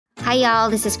Hi, y'all.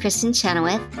 This is Kristen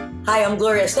Chenoweth. Hi, I'm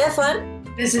Gloria Stefan.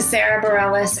 This is Sarah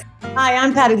Bareilles. Hi,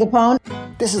 I'm Patti LuPone.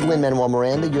 This is Lin-Manuel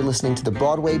Miranda. You're listening to the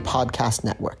Broadway Podcast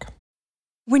Network.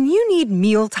 When you need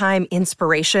mealtime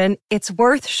inspiration, it's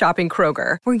worth shopping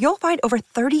Kroger, where you'll find over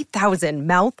 30,000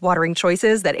 mouth-watering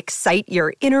choices that excite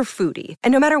your inner foodie.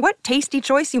 And no matter what tasty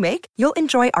choice you make, you'll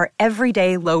enjoy our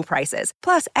everyday low prices,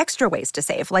 plus extra ways to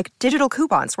save, like digital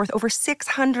coupons worth over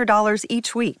 $600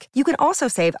 each week. You can also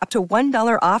save up to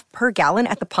 $1 off per gallon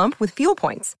at the pump with fuel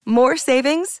points. More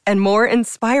savings and more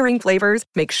inspiring flavors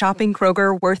make shopping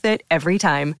Kroger worth it every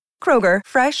time. Kroger,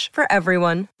 fresh for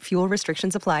everyone. Fuel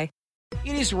restrictions apply.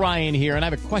 It is Ryan here, and I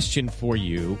have a question for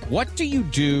you. What do you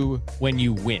do when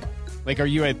you win? Like, are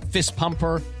you a fist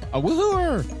pumper, a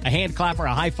woo-hooer, a hand clapper,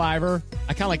 a high-fiver?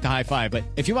 I kind of like the high-five, but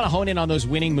if you want to hone in on those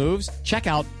winning moves, check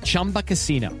out Chumba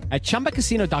Casino. At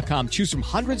ChumbaCasino.com, choose from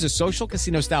hundreds of social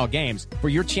casino-style games for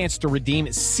your chance to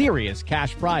redeem serious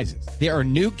cash prizes. There are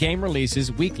new game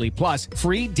releases weekly, plus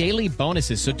free daily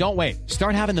bonuses, so don't wait.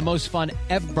 Start having the most fun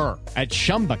ever at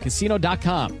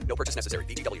ChumbaCasino.com. No purchase necessary.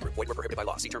 VGW. Void where prohibited by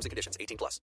law. See terms and conditions.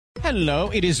 18+. Hello,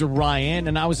 it is Ryan,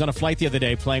 and I was on a flight the other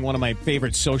day playing one of my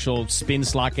favorite social spin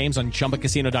slot games on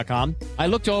ChumbaCasino.com. I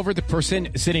looked over at the person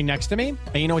sitting next to me,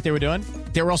 and you know what they were doing?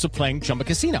 They were also playing Chumba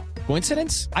Casino.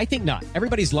 Coincidence? I think not.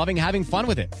 Everybody's loving having fun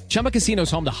with it. Chumba Casino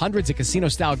is home to hundreds of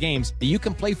casino-style games that you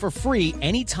can play for free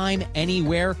anytime,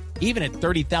 anywhere, even at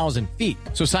 30,000 feet.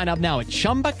 So sign up now at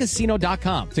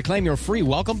ChumbaCasino.com to claim your free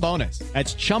welcome bonus.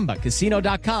 That's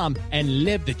ChumbaCasino.com and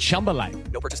live the Chumba life.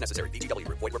 No purchase necessary. VGW.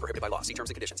 Void where prohibited by law. See terms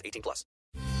and conditions. 18+.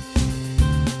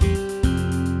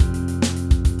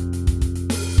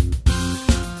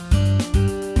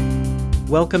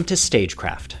 Welcome to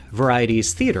Stagecraft,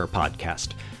 Variety's theater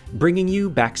podcast, bringing you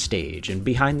backstage and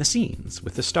behind the scenes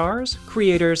with the stars,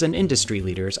 creators, and industry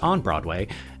leaders on Broadway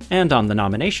and on the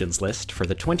nominations list for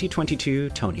the 2022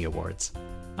 Tony Awards.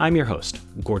 I'm your host,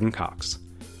 Gordon Cox.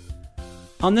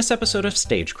 On this episode of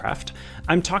Stagecraft,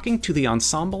 I'm talking to the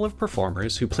ensemble of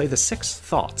performers who play the Six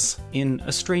Thoughts in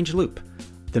A Strange Loop,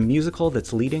 the musical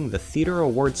that's leading the Theater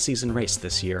Awards season race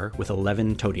this year with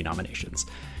 11 Tony nominations.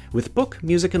 With book,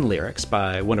 music, and lyrics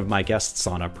by one of my guests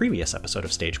on a previous episode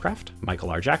of Stagecraft, Michael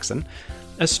R. Jackson,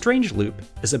 A Strange Loop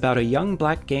is about a young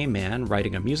black gay man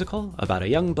writing a musical about a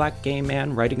young black gay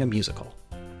man writing a musical.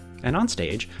 And on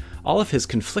stage, all of his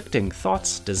conflicting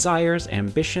thoughts, desires,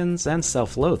 ambitions, and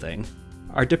self-loathing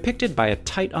are depicted by a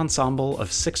tight ensemble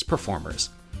of 6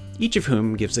 performers, each of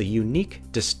whom gives a unique,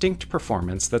 distinct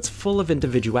performance that's full of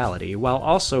individuality while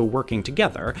also working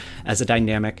together as a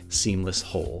dynamic, seamless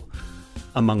whole.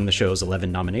 Among the show's 11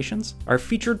 nominations are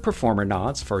featured performer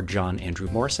nods for John Andrew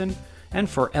Morrison and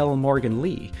for L. Morgan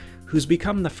Lee, who's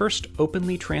become the first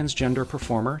openly transgender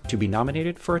performer to be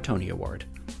nominated for a Tony Award.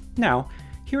 Now,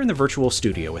 here in the virtual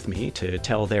studio with me to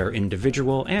tell their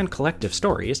individual and collective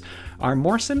stories are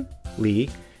Morrison, Lee,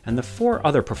 and the 4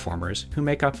 other performers who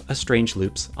make up A Strange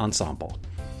Loop's ensemble.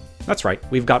 That's right,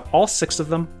 we've got all 6 of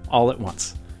them all at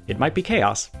once. It might be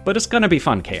chaos, but it's gonna be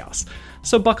fun chaos.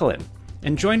 So buckle in.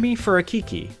 And join me for a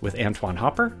kiki with Antoine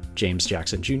Hopper, James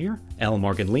Jackson Jr., L.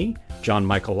 Morgan Lee, John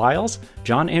Michael Lyles,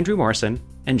 John Andrew Morrison,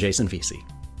 and Jason Vesey.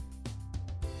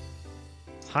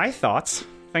 Hi, Thoughts.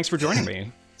 Thanks for joining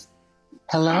me.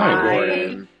 Hello.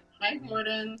 Hi,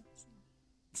 Gordon.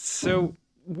 So,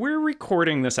 we're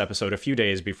recording this episode a few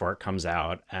days before it comes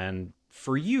out, and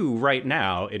for you right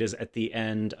now, it is at the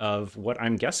end of what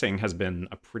I'm guessing has been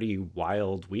a pretty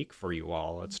wild week for you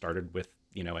all. It started with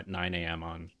at 9 a.m.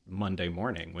 on Monday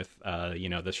morning with,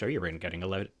 the show you're in getting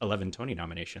 11 Tony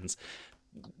nominations.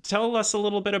 Tell us a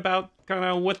little bit about kind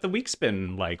of what the week's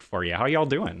been like for you. How y'all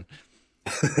doing?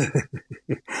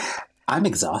 I'm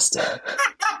exhausted.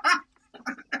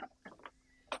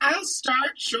 I'll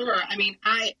start, sure. I mean,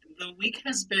 the week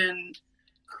has been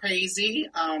crazy.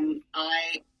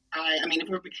 If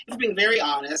we're being very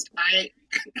honest, I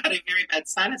got a very bad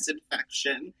sinus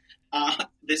infection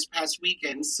this past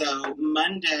weekend. So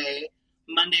Monday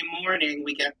morning,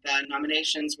 we get the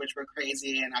nominations, which were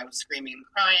crazy, and I was screaming and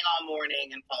crying all morning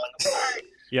and falling apart.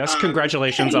 Yes,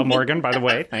 congratulations, L. Morgan, by the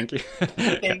way. Thank you.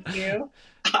 Thank you.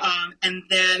 And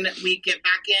then we get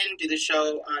back in, do the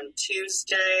show on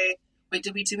Tuesday. Wait,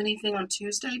 did we do anything on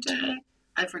Tuesday day?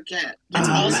 I forget. It's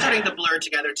all starting to blur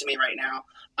together to me right now.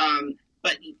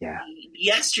 But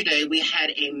yesterday we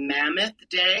had a mammoth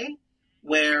day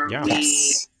where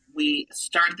we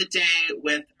started the day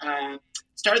with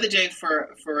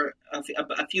for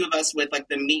a few of us with like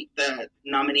the meet the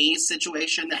nominees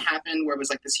situation that happened where it was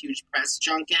like this huge press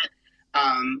junket.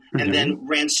 And then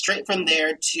ran straight from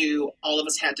there to all of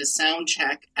us had to sound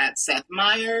check at Seth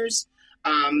Meyers.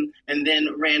 and then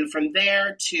ran from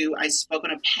there to, I spoke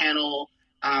on a panel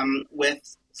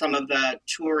with some of the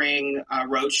touring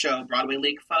roadshow Broadway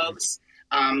League folks,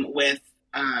 with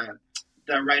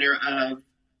the writer of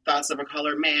Thoughts of a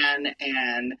Colored Man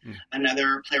and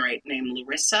another playwright named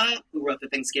Larissa, who wrote the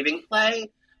Thanksgiving play.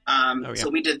 So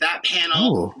we did that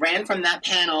panel, ran from that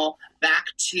panel back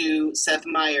to Seth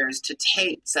Meyers to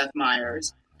tape Seth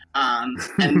Meyers,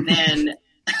 and then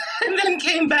and then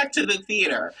came back to the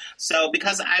theater. So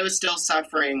because I was still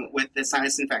suffering with the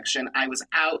sinus infection, I was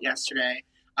out yesterday,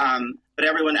 but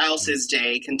everyone else's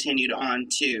day continued on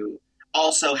to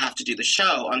also have to do the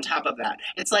show on top of that.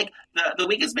 It's like the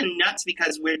week has been nuts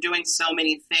because we're doing so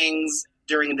many things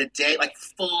during the day, like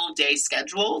full day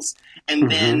schedules,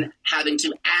 and then having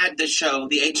to add the show,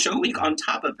 the 8-show week on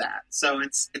top of that. So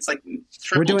it's like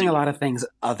we're doing a lot of things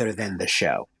other than the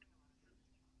show.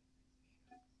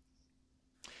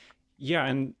 Yeah,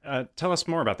 and tell us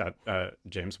more about that,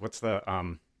 James. What's the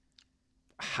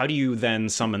how do you then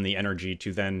summon the energy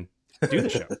to then do the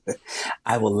show?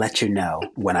 I will let you know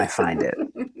when I find it.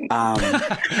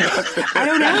 I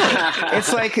don't know.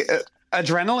 It's like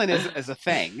adrenaline is a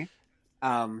thing.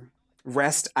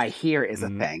 Rest, I hear, is a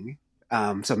thing.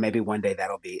 So maybe one day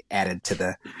that'll be added to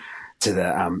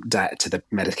the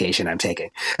medication I'm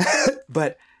taking.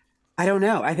 But I don't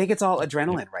know. I think it's all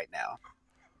adrenaline right now.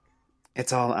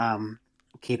 It's all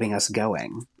keeping us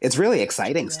going. It's really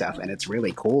exciting stuff, and it's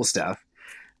really cool stuff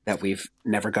that we've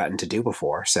never gotten to do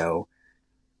before. So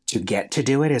to get to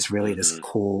do it is really this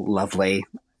cool, lovely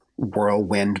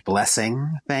whirlwind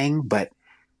blessing thing. But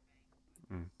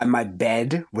my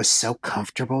bed was so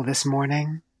comfortable this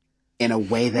morning in a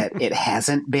way that it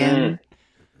hasn't been.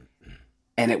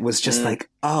 And it was just like,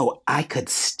 oh, I could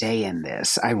stay in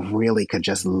this. I really could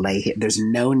just lay here. There's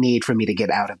no need for me to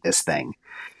get out of this thing.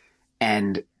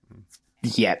 And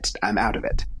yet I'm out of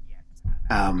it.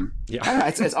 I don't know,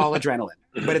 it's all adrenaline,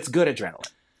 but it's good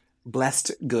adrenaline.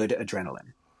 Blessed, good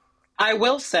adrenaline. I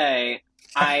will say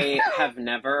I have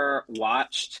never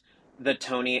watched the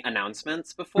Tony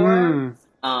announcements before.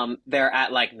 They're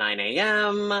at like 9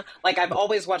 a.m. Like I've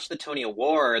always watched the Tony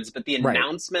Awards, but the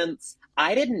announcements,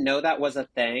 I didn't know that was a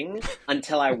thing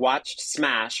until I watched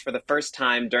Smash for the first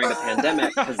time during the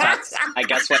pandemic, because that's, I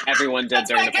guess, what everyone did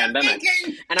during the pandemic.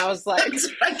 And I was like,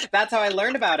 that's how I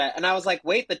learned about it. And I was like,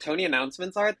 wait, the Tony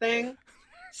announcements are a thing?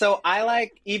 So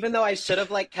I even though I should have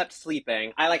kept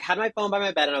sleeping, I had my phone by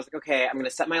my bed and I was like, okay, I'm going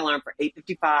to set my alarm for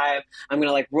 8:55. I'm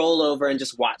going to roll over and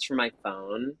just watch from my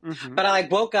phone. But I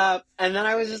woke up and then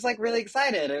I was just really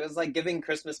excited. It was giving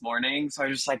Christmas morning. So I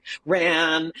just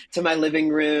ran to my living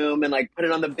room and put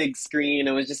it on the big screen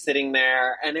and was just sitting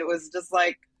there. And it was just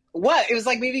what? It was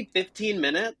maybe 15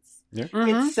 minutes. Yeah.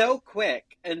 It's so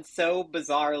quick and so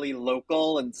bizarrely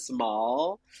local and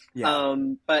small. Yeah.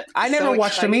 But I never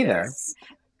watched them either.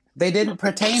 They didn't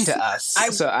pertain to us,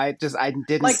 so I didn't.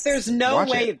 There's no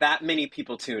way that many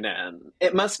people tune in.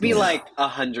 It must be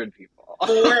 100 people.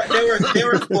 There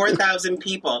were 4,000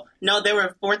 people. No, there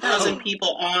were 4,000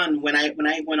 people on when I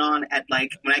went on at when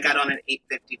I got on at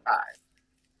 8:55.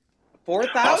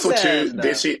 4,000.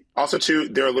 Also,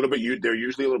 they're they're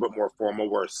usually a little bit more formal,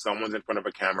 where someone's in front of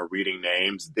a camera reading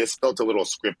names. This felt a little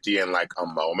scripty and a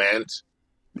moment.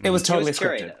 It was totally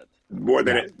scripted. More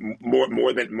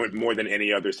than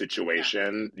any other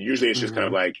situation. Usually, it's just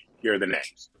kind of here are the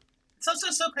names. It's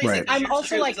also so crazy. Right. I'm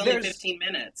also it was only 15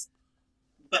 minutes,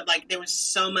 but there was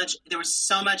so much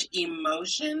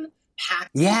emotion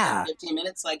packed in 15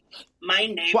 minutes. My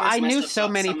neighbors. Well, I knew so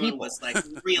many people was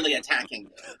really attacking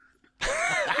me.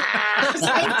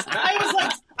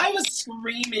 I was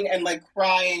screaming and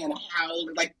crying and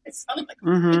howling. It sounded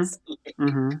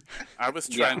I was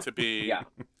trying to be.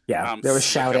 There was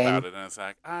shouting about it, and it's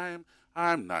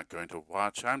I'm not going to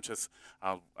watch. I'll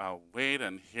wait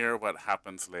and hear what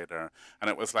happens later. And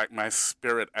it was my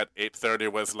spirit at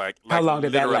 8:30 was how long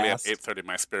did that literally last? At 8:30,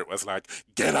 my spirit was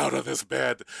get out of this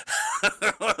bed.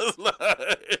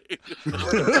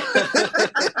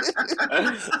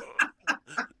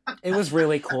 It was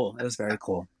really cool. It was very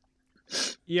cool.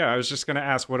 Yeah, I was just going to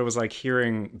ask what it was like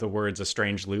hearing the words "A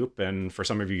Strange Loop" and for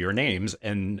some of you, your names,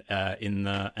 and in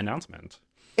the announcement.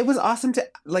 It was awesome to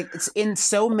it's in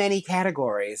so many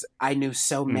categories. I knew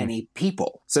so many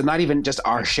people. So not even just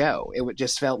our show. It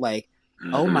just felt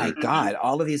oh my God,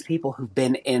 all of these people who've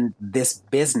been in this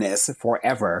business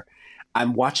forever.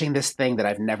 I'm watching this thing that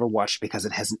I've never watched because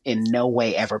it has in no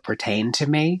way ever pertained to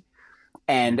me.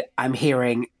 And I'm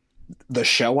hearing the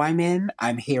show I'm in.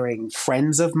 I'm hearing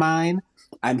friends of mine.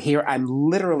 I'm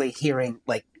literally hearing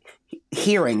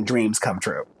hearing dreams come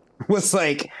true. It was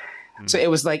so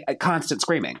it was a constant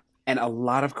screaming. and a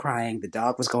lot of crying. The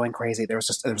dog was going crazy. There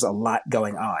was a lot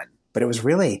going on, but it was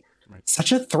really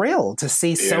such a thrill to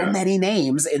see so many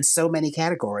names in so many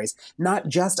categories, not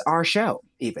just our show.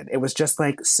 Even it was just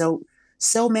like so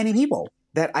many people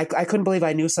that I couldn't believe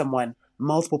I knew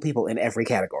multiple people in every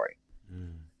category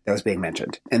that was being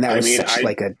mentioned, and that was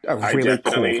a really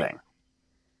cool thing.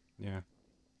 Yeah.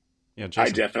 Yeah, Jason. I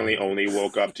definitely only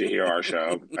woke up to hear our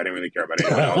show. I didn't really care about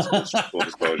anyone else. Full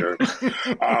disclosure.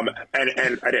 And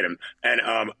I didn't.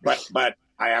 And but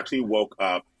I actually woke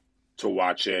up to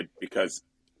watch it because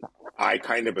I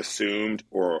kind of assumed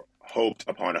or hoped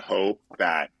upon hope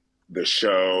that the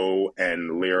show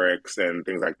and lyrics and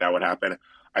things like that would happen.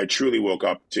 I truly woke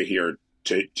up to hear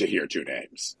two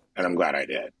names, and I'm glad I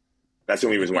did. That's the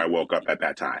only reason why I woke up at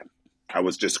that time. I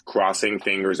was just crossing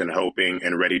fingers and hoping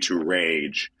and ready to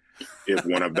rage if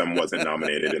one of them wasn't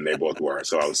nominated, and they both were.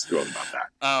 So I was thrilled about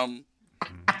that.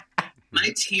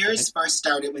 My tears first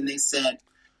started when they said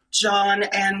John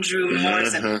Andrew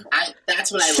Morrison.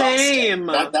 That's when I lost it.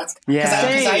 That's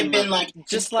because I've been like,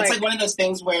 it's like one of those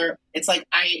things where it's like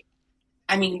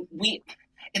I mean,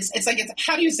 it's like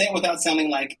how do you say it without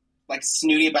sounding like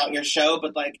snooty about your show?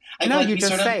 But like I feel like we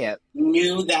sort of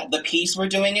knew that the piece we're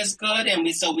doing is good, and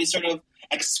we sort of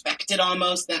expected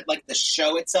almost that like the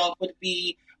show itself would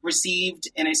be received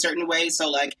in a certain way. So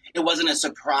like it wasn't a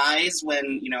surprise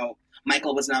when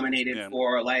Michael was nominated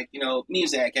for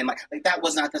music, and like that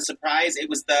was not the surprise. It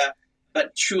was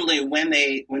but truly when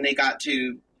they got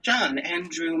to John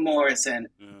Andrew Morrison,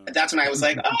 that's when I was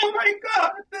like, oh my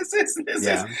God, this is,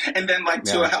 and then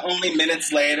only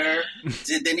minutes later,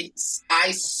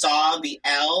 I saw the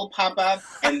L pop up,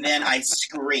 and then I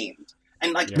screamed.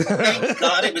 And thank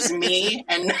God it was me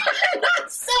and not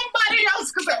somebody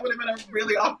else, because that would have been a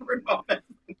really awkward moment.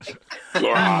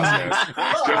 Laura Osnes.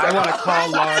 I want to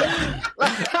call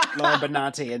Laura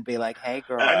Benanti and be like, "Hey,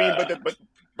 girl." I mean,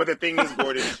 but the thing is,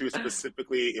 Gordon, too,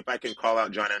 specifically, if I can call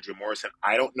out John Andrew Morrison,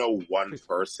 I don't know one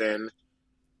person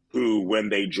who, when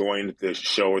they joined the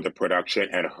show or the production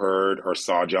and heard or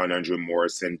saw John Andrew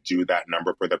Morrison do that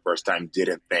number for the first time,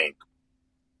 didn't think,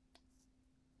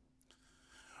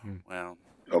 well,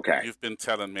 okay, you've been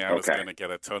telling me I was going to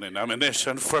get a Tony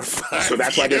nomination for 5 so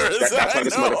that's why years. That's why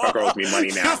this motherfucker owes me money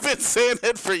now. You've been saying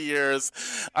it for years.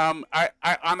 I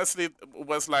honestly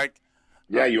was like,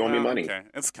 yeah, you owe me money. Okay,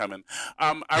 it's coming.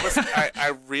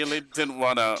 I really didn't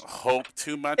want to hope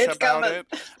too much about it.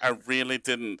 I really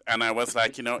didn't, and I was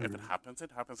like, if it happens,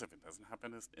 it happens. If it doesn't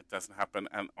happen, it doesn't happen,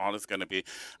 and all is going to be.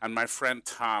 And my friend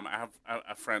Tom, I have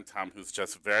a friend Tom who's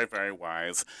just very, very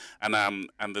wise, and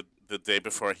the day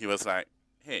before he was like,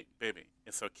 hey, baby,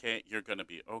 it's okay. You're going to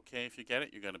be okay if you get it.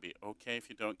 You're going to be okay if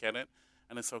you don't get it,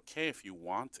 and it's okay if you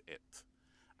want it.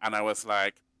 And I was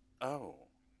like, oh.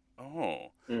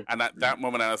 And at that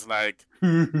moment, I was like,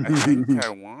 I think I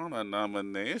want a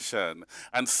nomination.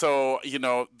 And so,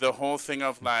 the whole thing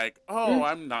of like,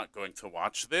 I'm not going to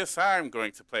watch this. I'm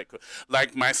going to play it cool.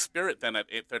 Like, my spirit then at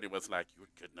 8:30 was like, you're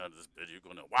getting out of this bed. You're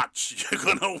going to watch.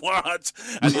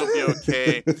 And you'll be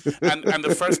okay. And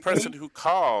the first person who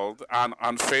called on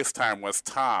FaceTime was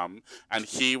Tom. And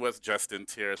he was just in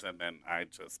tears. And then I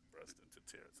just burst into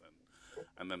tears.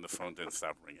 And then the phone didn't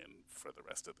stop ringing for the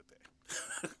rest of the day.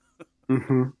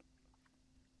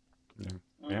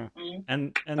 Yeah.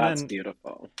 And that's then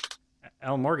beautiful.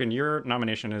 Al Morgan, your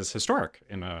nomination is historic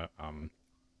in a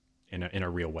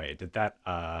real way. Did that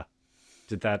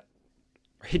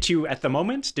hit you at the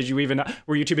moment? Did you even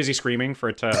were you too busy screaming for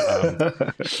it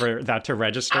to for that to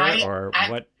register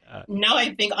what? No,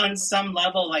 I think on some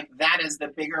level, like that is the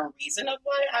bigger reason of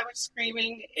why I was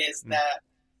screaming is that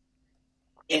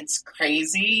it's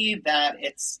crazy that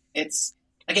it's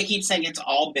like I keep saying, it's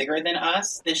all bigger than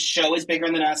us. This show is bigger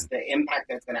than us. The impact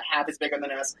that it's going to have is bigger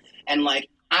than us. And like,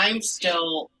 I am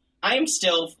still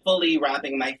fully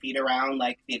wrapping my feet around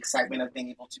like the excitement of being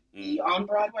able to be on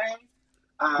Broadway.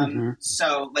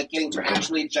 So like getting to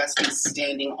actually just be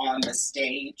standing on the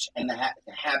stage and to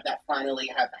have that finally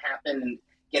have happen and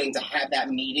getting to have that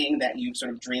meeting that you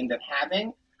sort of dreamed of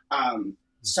having.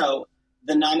 So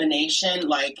the nomination,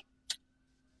 like,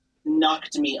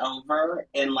 knocked me over,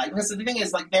 and like, because the thing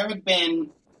is, like,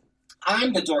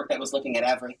 I'm the dork that was looking at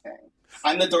everything.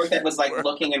 I'm the dork that was like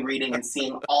looking and reading and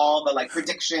seeing all the like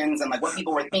predictions and like what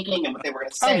people were thinking and what they were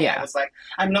going to say. I was like,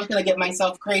 I'm not going to get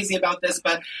myself crazy about this,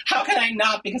 but how can I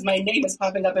not? Because my name is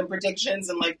popping up in predictions,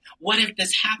 and like, what if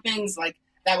this happens? Like,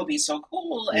 that would be so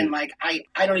cool. And like, I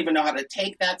don't even know how to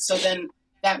take that. So then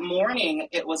that morning,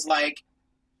 it was like,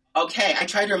 okay, I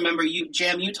tried to remember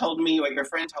Jam, you told me what your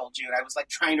friend told you. And I was like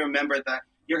trying to remember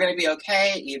you're going to be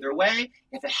okay either way.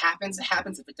 If it happens, it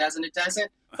happens. If it doesn't, it doesn't.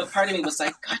 But part of me was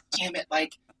like, God damn it.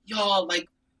 Like, y'all, like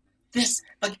this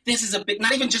is a big,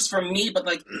 not even just for me, but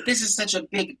like this is such a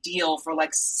big deal for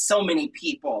like so many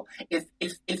people. If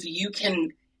you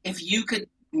could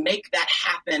make that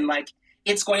happen, like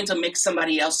it's going to make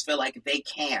somebody else feel like they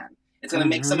can. It's going to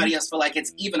make somebody else feel like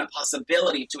it's even a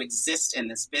possibility to exist in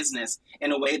this business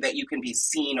in a way that you can be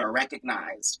seen or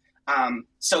recognized.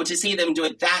 So to see them do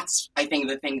it, that's, I think,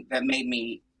 the thing that made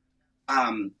me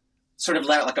sort of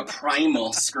let out like a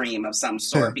primal scream of some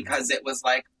sort, because it was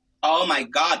like, oh my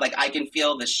God, like I can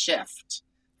feel the shift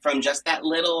from just that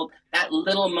little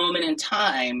moment in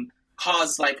time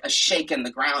caused like a shake in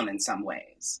the ground in some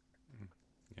ways.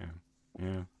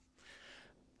 Yeah.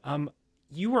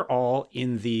 You were all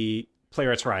in the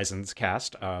Playwrights Horizons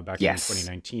cast back in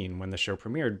 2019 when the show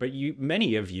premiered, but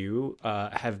many of you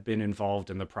have been involved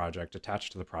in the project,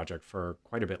 attached to the project for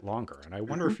quite a bit longer. And I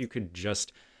wonder if you could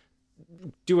just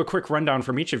do a quick rundown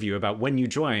from each of you about when you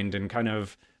joined and kind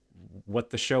of what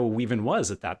the show even was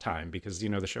at that time, because,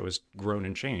 the show has grown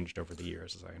and changed over the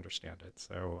years, as I understand it.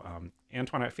 So,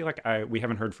 Antoine, I feel like we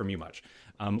haven't heard from you much.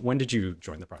 When did you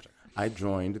join the project? I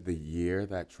joined the year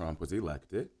that Trump was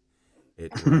elected.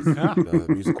 It was the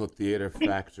Musical Theater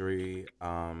Factory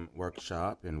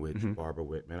workshop in which Barbara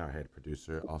Whitman, our head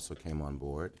producer, also came on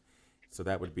board. So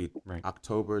that would be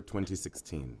October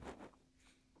 2016.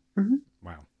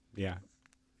 Wow. Yeah.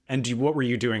 And what were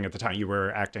you doing at the time? You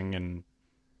were acting and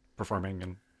performing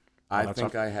and all that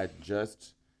stuff? I had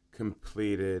just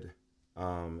completed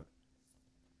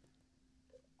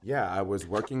I was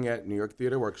working at New York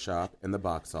Theater Workshop in the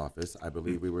box office. I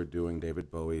believe we were doing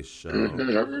David Bowie's show. I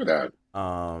remember that.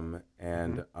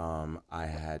 I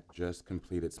had just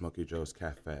completed Smokey Joe's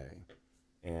Cafe.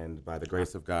 And by the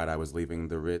grace of God, I was leaving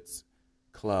the Ritz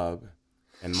Club,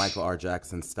 and Michael R.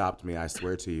 Jackson stopped me. I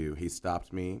swear to you, he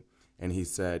stopped me, and he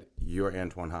said, "You're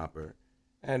Antoine Hopper."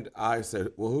 And I said,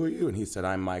 "Well, who are you?" And he said,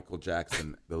 "I'm Michael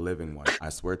Jackson, the living one. I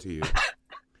swear to you."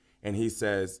 And he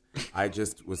says, "I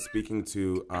just was speaking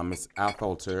to Miss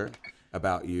Affolter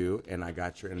about you, and I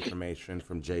got your information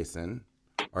from Jason,"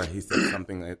 or he said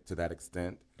something to that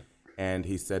extent. And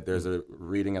he said, "There's a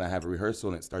reading and I have a rehearsal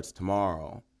and it starts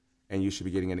tomorrow, and you should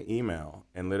be getting an email."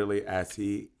 And literally as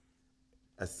he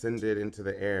ascended into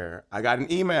the air, I got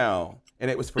an email, and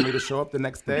it was for me to show up the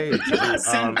next day.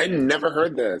 I never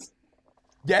heard this.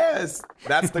 Yes,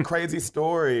 that's the crazy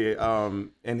story.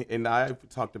 And I've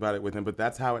talked about it with him, but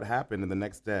that's how it happened. And the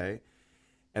next day,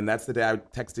 and that's the day I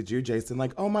texted you, Jason,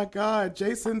 like, "Oh my God,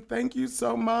 Jason, thank you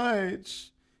so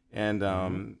much." And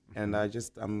I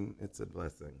just, it's a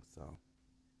blessing. So.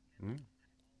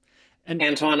 And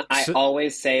Antoine, I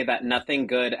always say that nothing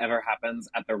good ever happens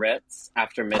at the Ritz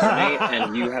after midnight,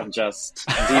 and you have just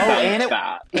debunked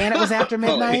that. And it was after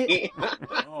midnight?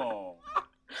 Oh,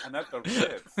 and at the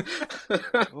Ritz.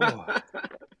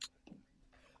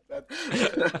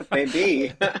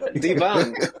 Maybe.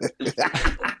 Debunked.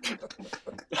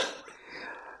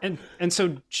 And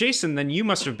so, Jason, then you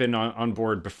must have been on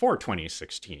board before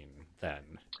 2016,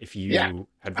 then, if you had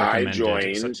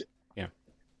recommended.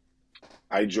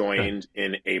 I joined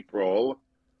in April.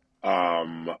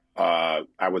 I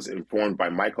was informed by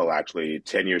Michael, actually,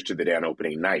 10 years to the day on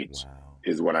opening night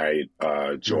is when I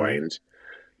joined.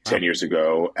 10 years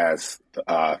ago as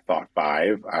Thought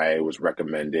 5. I was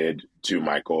recommended to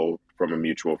Michael from a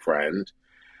mutual friend.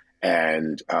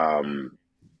 And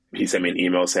he sent me an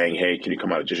email saying, "Hey, can you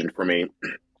come audition for me?"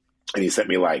 And he sent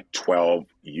me like 12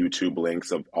 YouTube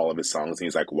links of all of his songs. And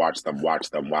he's like, watch them. And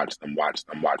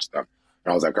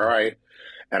I was like, all right.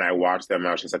 And I watched them, and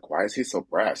I was just like, why is he so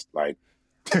pressed? Like,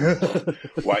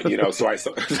 what,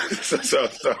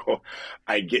 so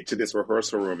I get to this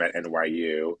rehearsal room at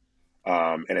NYU,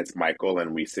 and it's Michael,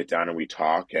 and we sit down and we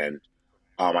talk, and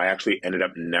I actually ended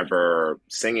up never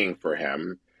singing for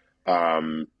him.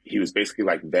 He was basically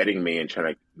like vetting me and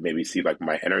trying to maybe see like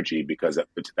my energy, because up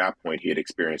to that point he had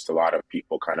experienced a lot of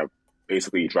people kind of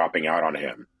basically dropping out on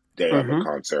him day of the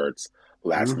concerts.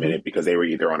 Last minute, because they were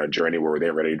either on a journey where they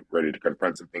were ready to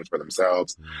confront some things for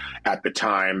themselves. At the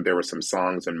time, there were some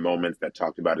songs and moments that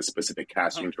talked about a specific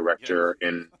casting director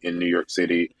in New York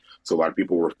City. So a lot of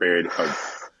people were afraid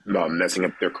of messing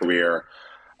up their career.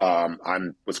 I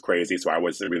was crazy, so I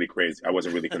wasn't really crazy. I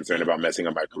wasn't really concerned about messing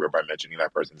up my career by mentioning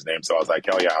that person's name. So I was like,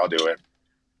 hell yeah, I'll do it.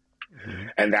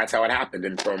 And that's how it happened.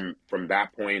 And from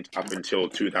that point up until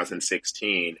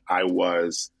 2016,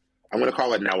 I'm going to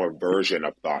call it now a version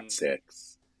of Thought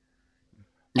 6.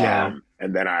 Yeah.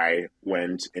 And then I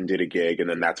went and did a gig, and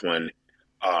then that's when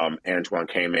Antoine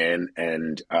came in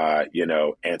and,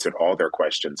 answered all their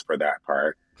questions for that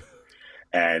part.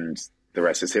 And the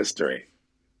rest is history.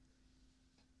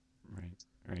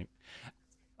 Right.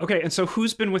 Okay, and so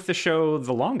who's been with the show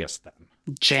the longest then?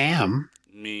 Jam.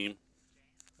 Me.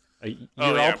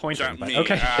 You're all pointing. But,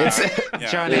 okay.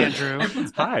 It's John Andrew.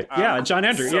 Hi. John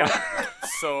Andrew.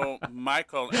 So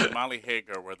Michael and Molly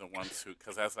Hager were the ones who,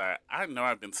 because as I know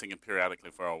I've been singing periodically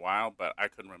for a while, but I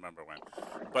couldn't remember when.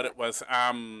 But it was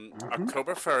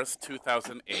October 1st,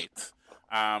 2008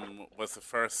 was the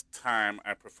first time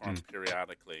I performed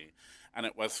periodically. And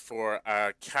it was for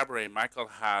cabaret. Michael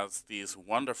has these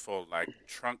wonderful, like,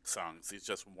 trunk songs. These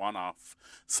just one-off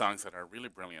songs that are really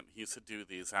brilliant. He used to do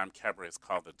these cabarets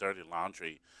called the Dirty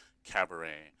Laundry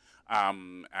Cabaret.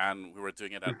 And we were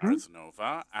doing it at Ars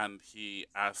Nova, and he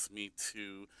asked me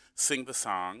to sing the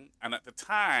song. And at the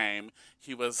time,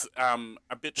 he was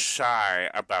a bit shy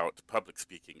about public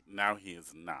speaking. Now he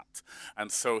is not.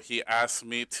 And so he asked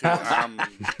me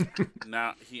to,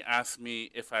 now he asked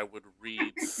me if I would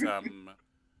read some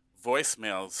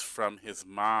voicemails from his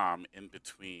mom in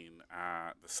between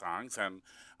the songs. And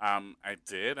I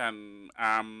did. And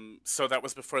so that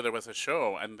was before there was a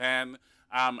show. And then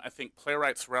I think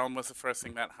Playwrights Realm was the first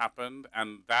thing that happened,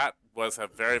 and that was a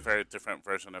very, very different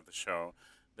version of the show.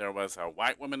 There was a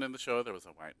white woman in the show. There was a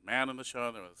white man in the show.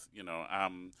 There was,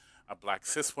 a black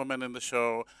cis woman in the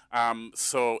show.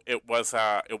 So it was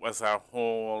a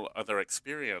whole other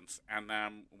experience. And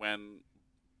when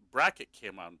Brackett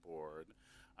came on board,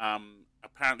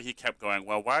 apparently he kept going,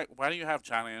 well, why do you have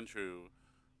John Andrew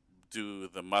do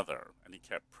the mother? And he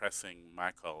kept pressing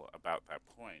Michael about that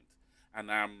point. And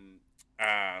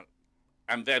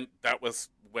then that was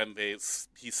when he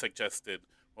suggested,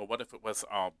 well, what if it was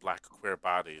all black queer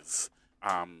bodies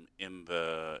in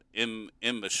the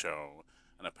show?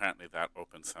 And apparently that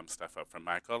opened some stuff up for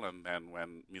Michael. And then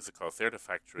when Musical Theater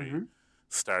Factory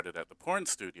started at the Porn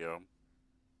Studio,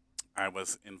 I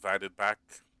was invited back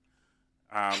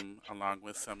along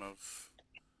with some of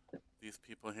these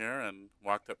people here and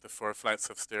walked up the 4 flights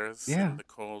of stairs in the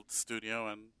cold studio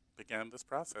and began this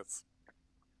process.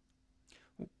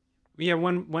 Yeah,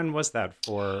 when was that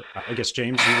for? I guess,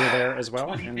 James, you were there as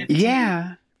well?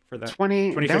 Yeah. For that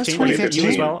 2015. That was 2015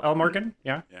 as well, L. Morgan?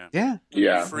 Yeah?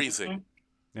 Yeah. Freezing.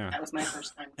 Yeah. That was my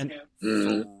first time,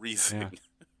 too. Freezing. Yeah.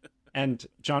 And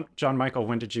John Michael,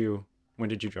 when did you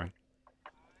join?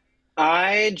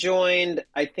 I joined,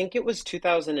 I think it was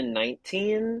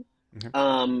 2019,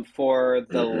 for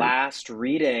the last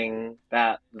reading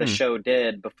that the show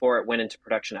did before it went into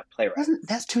production at Playwrights.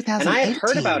 That's 2018, and I had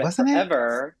heard about it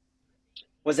forever.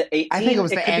 Was it 18? I think it was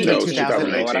the end of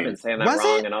 2018. I've been saying that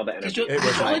wrong in all the interviews. It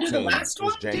was 19. The last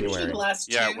one? January. Didn't you do the last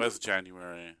two? Yeah, it was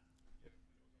January.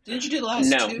 Didn't you do the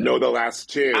last two? No, the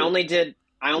last two. I only did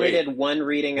one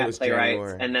reading It at was Playwrights,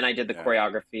 January. and then I did the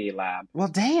choreography lab. Well,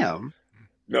 damn.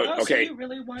 No, Oh, so okay, you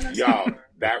really want us y'all. to-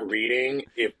 That reading,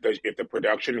 if the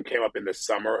production came up in the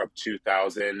summer of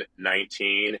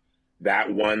 2019,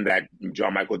 that one that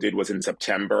John Michael did was in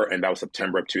September, and that was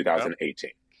September of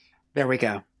 2018. There we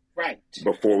go. Right.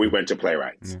 Before we went to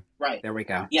Playwrights. Right. There we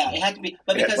go. Yeah, it had to be.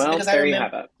 But because I there you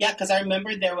remember, have it. yeah, because I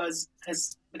remember there was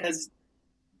because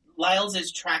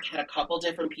Lyles' track had a couple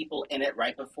different people in it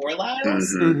right before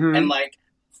Lyles, and like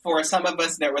for some of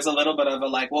us there was a little bit of a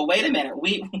like, well, wait a minute,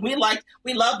 we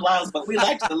loved Lyles, but we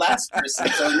liked the last person,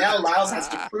 so now Lyles has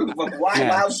to prove of why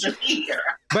Lyles should be here.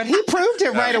 But he proved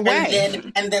it right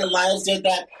away. And then Lyles did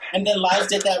that,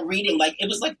 reading. Like it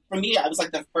was like for me, I was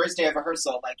like the first day of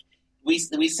rehearsal, like. We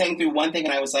sang through one thing,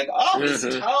 and I was like, "Oh, his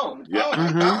tone! Yeah. Oh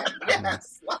my God,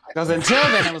 yes!" Because until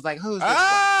then, I was like, "Who's this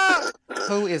one?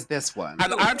 Who is this one?"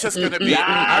 And I'm just gonna be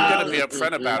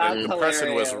upfront about it. The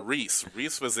person was Reese.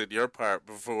 Reese was in your part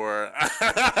before.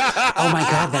 Oh my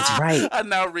God, that's right.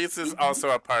 And now Reese is also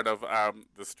a part of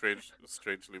the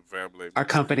Strangely Family. Our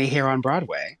company here on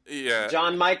Broadway. Yeah.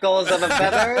 John Michael's of a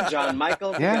feather. John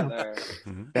Michael's together.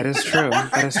 That is true.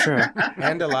 That is true.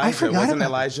 And Elijah. Wasn't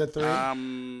Elijah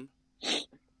 3?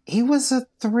 He was a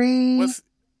 3.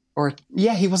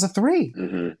 He was a 3.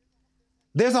 Mm-hmm.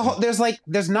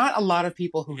 There's not a lot of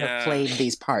people who have played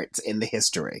these parts in the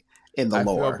history, in the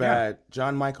lore. I feel bad.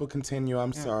 John Michael, continue.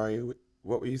 I'm sorry.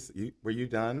 What were you? Were you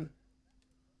done?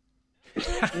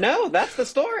 No, that's the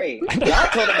story. Y'all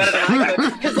told it better than I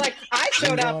could. Because, like, I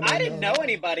showed up. I didn't know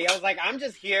anybody. I was like, I'm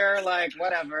just here, like,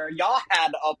 whatever. Y'all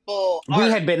had a full We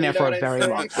had been there for a very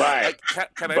long time.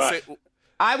 Can I say...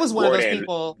 I was one of those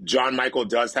people. John Michael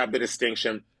does have the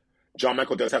distinction. John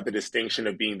Michael does have the distinction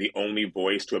of being the only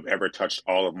voice to have ever touched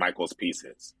all of Michael's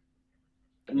pieces.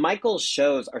 Michael's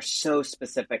shows are so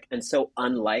specific and so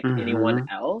unlike anyone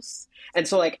else. And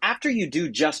so, like, after you do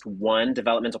just one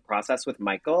developmental process with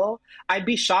Michael, I'd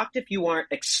be shocked if you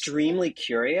aren't extremely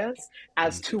curious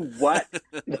as to what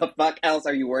the fuck else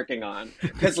are you working on?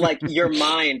 Because, like, your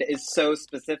mind is so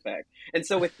specific. And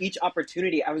so with each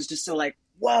opportunity, I was just so like,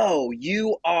 whoa,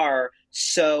 you are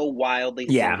so wildly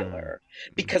singular.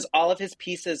 Because all of his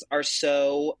pieces are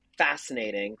so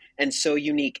fascinating and so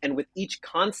unique. And with each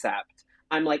concept,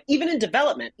 I'm like, even in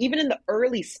development, even in the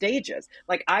early stages,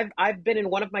 like I've been in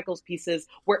one of Michael's pieces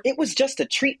where it was just a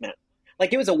treatment.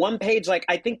 Like it was a 1-page, like,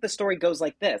 I think the story goes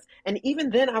like this. And even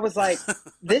then I was like,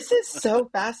 this is so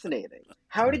fascinating.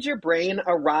 How did your brain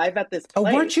arrive at this place?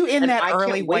 Oh, weren't you in that I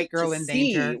early can't White wait Girl to in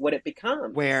see Danger what it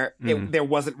becomes. where there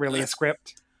wasn't really a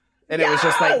script? And Yes! it was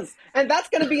just like, and that's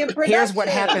going to be in production. here's what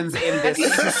happens in this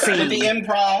scene. The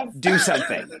improv. Do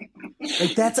something.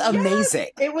 Like, that's amazing.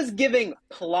 Yes! It was giving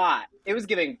plot. It was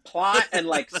giving plot and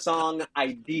like song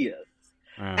ideas.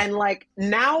 And like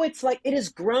now it's like it has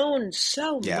grown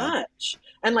so much.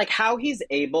 And like how he's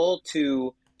able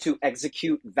to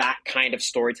execute that kind of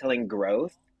storytelling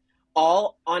growth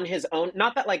all on his own.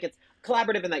 Not that like it's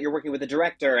collaborative in that you're working with a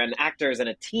director and actors and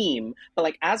a team, but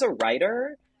like as a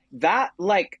writer, that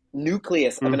like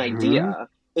nucleus of an idea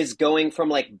is going from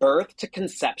like birth to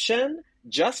conception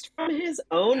just from his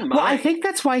own mind. Well, I think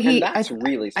that's why that's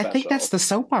really special. I think that's the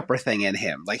soap opera thing in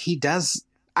him. Like he does.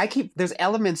 There's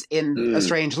elements in A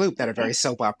Strange Loop that are very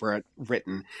soap opera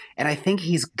written, and I think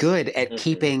he's good at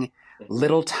keeping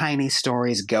little tiny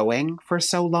stories going for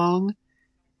so long.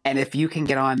 And if you can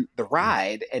get on the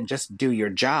ride and just do your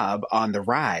job on the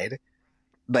ride,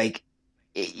 like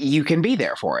you can be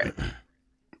there for it.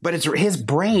 But his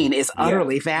brain is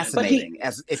utterly fascinating.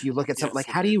 As if you look at something like,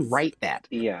 how do you write that?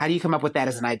 Yeah. How do you come up with that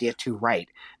as an idea to write?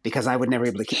 Because I would never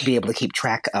be able to keep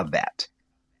track of that.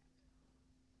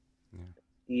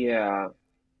 Yeah.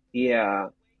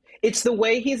 It's the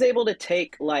way he's able to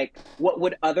take like what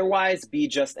would otherwise be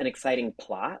just an exciting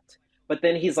plot, but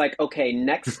then he's like, okay,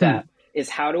 next step is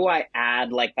how do I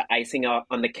add like the icing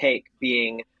on the cake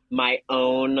being my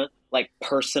own like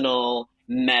personal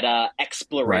meta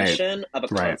exploration of a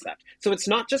concept. So it's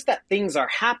not just that things are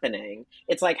happening.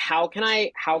 It's like, how can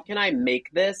I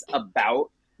make this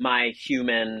about my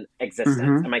human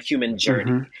existence and my human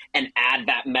journey and add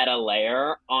that meta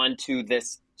layer onto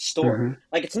this story.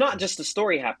 Like, it's not just a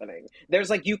story happening.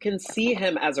 There's like, you can see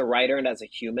him as a writer and as a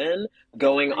human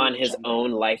going on his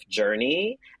own life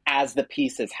journey as the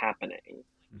piece is happening.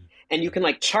 And you can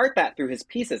like chart that through his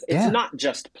pieces. It's not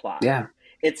just plot. Yeah.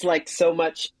 It's like so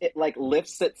much, it like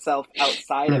lifts itself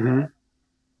outside of it.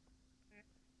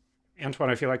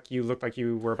 Antoine, I feel like you looked like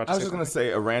you were about to say I was just going to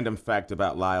say a random fact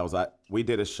about Lyles. We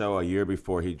did a show a year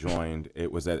before he joined.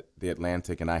 It was at the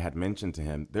Atlantic, and I had mentioned to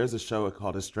him, there's a show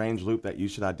called A Strange Loop that you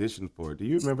should audition for. Do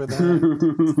you remember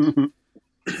that?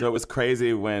 So it was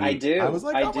crazy when I do. I was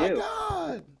like, my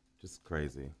God. Just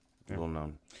crazy. Little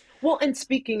known. Well, and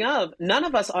speaking of, none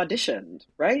of us auditioned,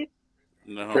 right?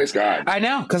 No. Praise God. I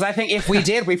know, because I think if we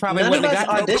did, we probably wouldn't have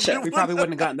gotten auditioned. We probably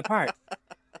wouldn't have gotten the part.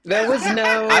 There was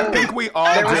no. I think we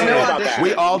all There was did. no audition.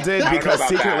 We all did because about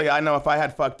secretly, that. I know if I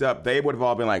had fucked up, they would have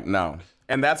all been like, no.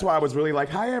 And that's why I was really like,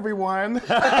 hi, everyone. But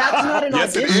that's not an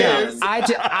Yes, it audition. is.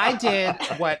 I did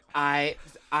what I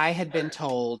had been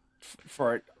told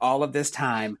for all of this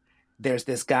time. There's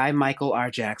this guy, Michael R.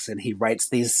 Jackson. He writes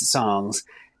these songs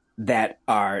that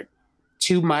are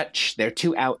too much. They're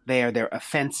too out there. They're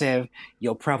offensive.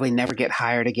 You'll probably never get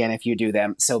hired again if you do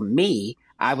them. So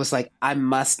I was like, I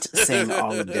must sing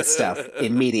all of this stuff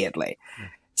immediately.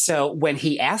 So when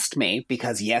he asked me,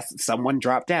 because yes, someone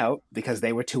dropped out because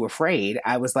they were too afraid,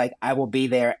 I was like, I will be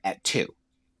there at 2.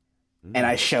 And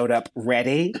I showed up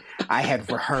ready. I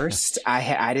had rehearsed.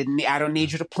 I don't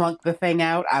need you to plunk the thing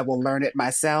out. I will learn it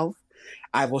myself.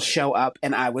 I will show up,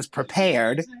 and I was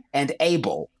prepared and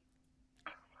able.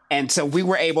 And so we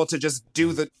were able to just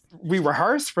we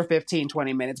rehearsed for 15,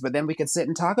 20 minutes, but then we could sit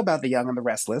and talk about The Young and the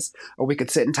Restless, or we could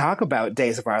sit and talk about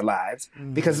Days of Our Lives,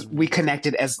 because we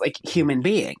connected as like human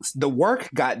beings. The work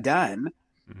got done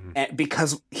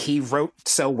because he wrote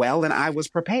so well and I was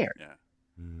prepared. Yeah.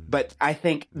 But I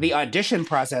think the audition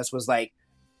process was like,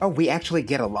 oh, we actually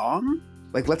get along?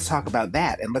 Like, let's talk about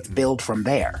that and let's build from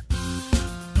there.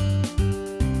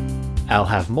 I'll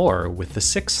have more with the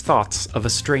 6 thoughts of A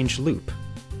Strange Loop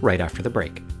right after the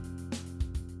break.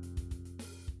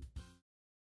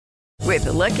 With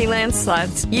the Lucky Land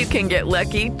Slots, you can get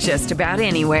lucky just about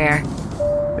anywhere.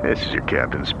 This is your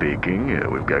captain speaking.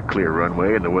 We've got clear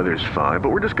runway and the weather's fine, but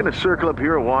we're just going to circle up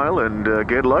here a while and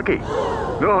get lucky.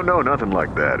 No, nothing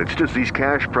like that. It's just these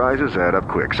cash prizes add up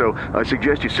quick. So I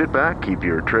suggest you sit back, keep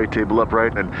your tray table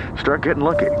upright, and start getting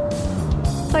lucky.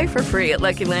 Play for free at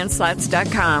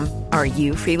LuckyLandSlots.com. Are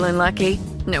you feeling lucky?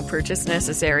 No purchase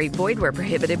necessary. Void where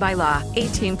prohibited by law.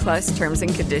 18+ terms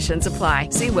and conditions apply.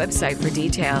 See website for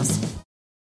details.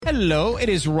 Hello, it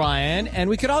is Ryan, and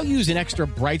we could all use an extra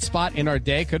bright spot in our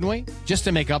day, couldn't we? Just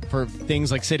to make up for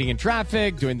things like sitting in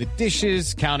traffic, doing the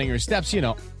dishes, counting your steps,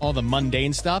 all the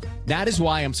mundane stuff. That is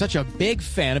why I'm such a big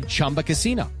fan of Chumba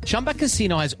Casino. Chumba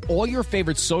Casino has all your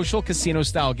favorite social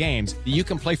casino-style games that you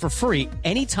can play for free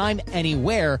anytime,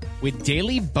 anywhere with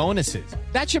daily bonuses.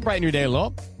 That should brighten your day a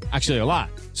little. Actually, a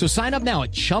lot. So sign up now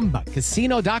at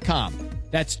ChumbaCasino.com.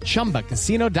 That's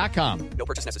ChumbaCasino.com. No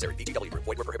purchase necessary. VGW Group.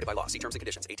 Void where prohibited by law. See terms and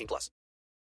conditions. 18+.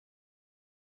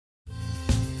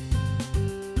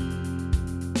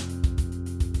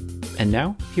 And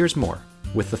now, here's more,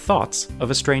 with the thoughts of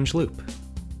a strange loop.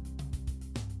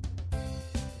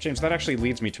 James, that actually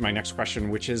leads me to my next question,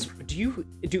 which is, do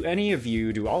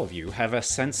all of you have a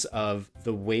sense of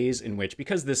the ways in which,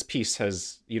 because this piece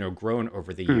has, grown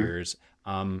over the years,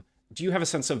 do you have a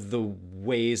sense of the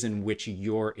ways in which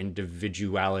your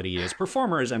individuality as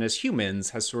performers and as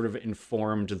humans has sort of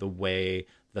informed the way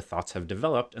the thoughts have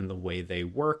developed and the way they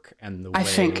work and the way? I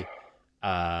think,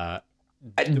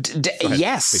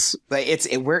 yes,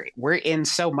 we're in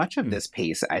so much of this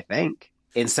piece. I think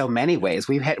in so many ways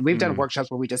we've done workshops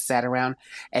where we just sat around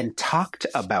and talked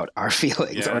about our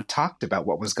feelings or talked about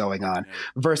what was going on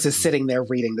versus sitting there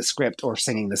reading the script or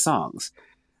singing the songs.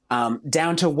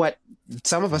 Down to what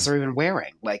some of us are even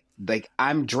wearing. Like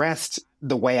I'm dressed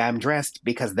the way I'm dressed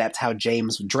because that's how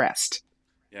James dressed.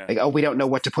 Yeah. Like, oh, we don't know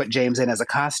what to put James in as a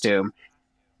costume.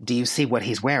 Do you see what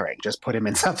he's wearing? Just put him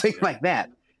in something like that.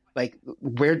 Like,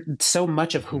 so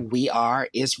much of who we are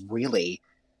is really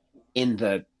in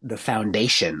the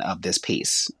foundation of this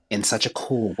piece in such a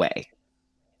cool way.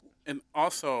 And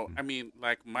also, I mean,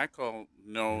 like, Michael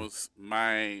knows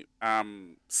my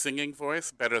singing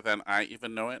voice better than I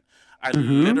even know it. I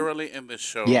literally in this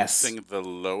show sing the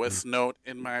lowest note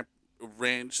in my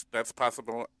range that's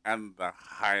possible and the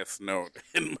highest note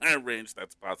in my range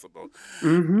that's possible.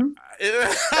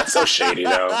 That's so shady,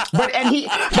 though.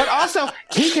 But also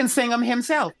he can sing them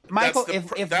himself. Michael, if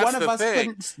one of us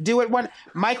couldn't do it,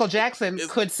 Michael Jackson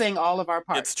could sing all of our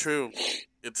parts. It's true.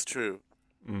 It's true.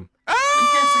 You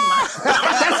can't sing my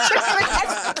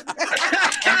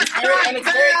and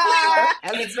it's very clear.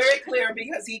 And it's very clear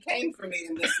because he came for me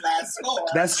in this last score.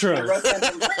 That's true. He wrote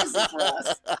something crazy for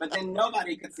us, but then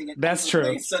nobody could sing it. That's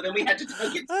true. So then we had to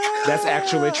take it. That's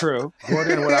actually true.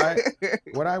 Gordon,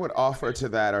 what I would offer to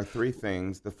that are three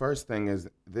things. The first thing is,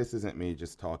 this isn't me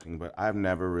just talking, but I've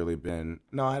never really been.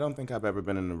 No, I don't think I've ever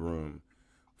been in a room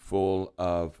full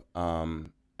of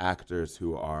actors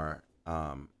who are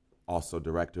also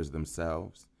directors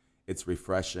themselves. It's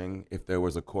refreshing. If there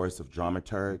was a course of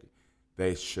dramaturg,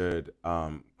 they should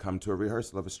come to a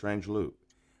rehearsal of A Strange Loop.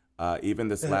 Even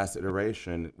this last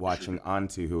iteration, watching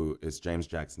Auntie, who is James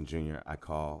Jackson Jr., I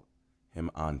call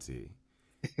him Auntie.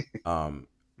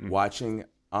 Watching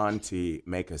Auntie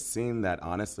make a scene that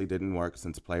honestly didn't work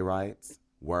since playwrights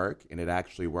work, and it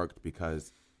actually worked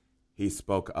because he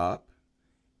spoke up.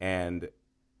 And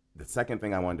the second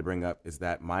thing I wanted to bring up is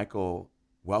that Michael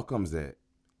welcomes it,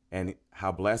 and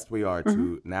how blessed we are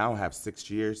to now have 6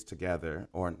 years together,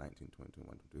 or 19, 20,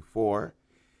 21, 22, 4,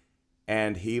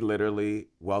 and he literally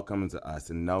welcomes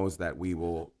us and knows that we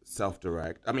will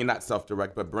not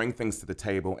self-direct, but bring things to the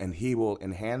table, and he will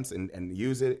enhance and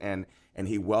use it, and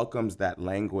he welcomes that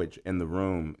language in the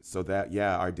room so that,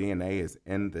 our DNA is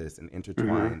in this and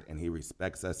intertwined, and he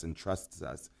respects us and trusts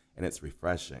us, and it's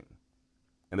refreshing.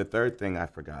 And the third thing I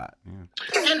forgot.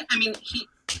 Yeah. And, I mean,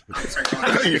 I'm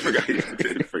sorry. You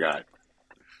forgot.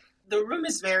 The room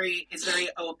is very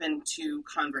open to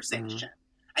conversation.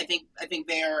 I think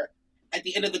they're, at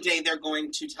the end of the day, they're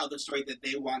going to tell the story that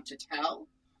they want to tell,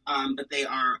 but they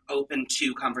are open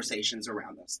to conversations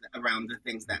around the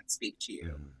things that speak to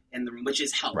you in the room, which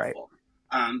is helpful.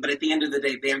 Right. But at the end of the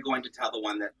day, they're going to tell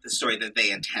the story that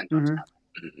they intend to tell.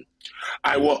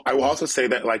 I will also say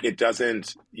that, like, it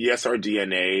doesn't. Yes, our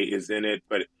DNA is in it,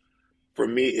 but for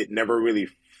me, it never really.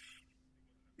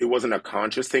 It wasn't a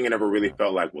conscious thing. It never really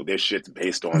felt like, well, this shit's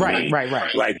based on me.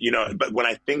 Right. Like, but when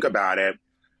I think about it,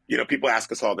 people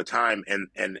ask us all the time,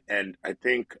 and I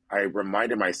think I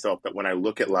reminded myself that when I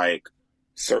look at like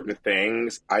certain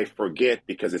things, I forget,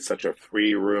 because it's such a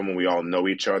free room and we all know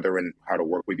each other and how to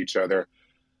work with each other,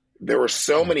 there were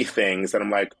so many things that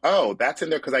I'm like, oh, that's in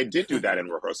there because I did do that in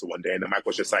rehearsal one day. And then Michael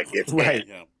was just like, it's right,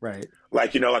 in. right.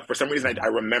 Like, like for some reason, I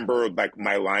remember like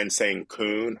my line saying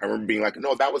coon. I remember being like,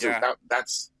 no, that was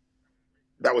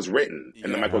that was written.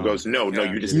 And then Michael goes, no,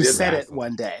 you just you did said that. it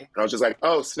one day. And I was just like,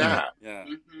 oh, snap. Yeah.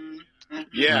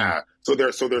 Yeah. So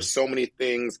there's so many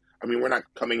things. I mean, we're not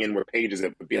coming in with pages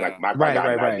and being like, I got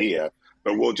an idea.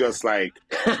 But we'll just like,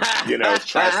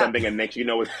 try something, and next you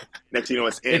know it's in.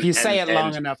 If you say it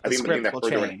long enough, I think the thing that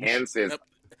further enhances.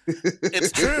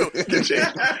 It's true.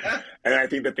 And I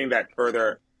think the thing that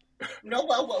further. No,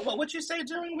 well, what you say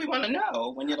during We Want to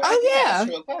Know when you're like,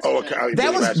 okay.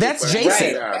 That's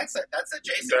Jason. Right. That's a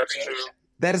Jason. That's true.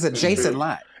 That is a Jason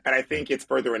line. And I think it's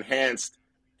further enhanced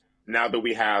now that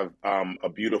we have a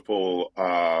beautiful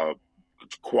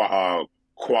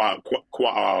quartet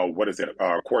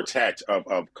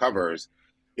of covers.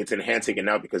 It's enhancing it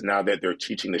now because now that they're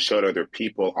teaching the show to other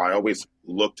people, I always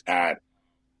looked at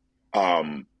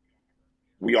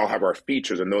we all have our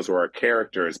features and those are our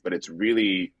characters, but it's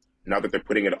really now that they're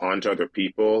putting it onto other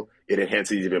people, it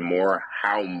enhances even more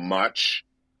how much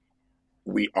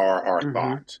we are our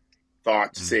thought.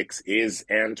 Thought 6 is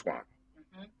Antoine.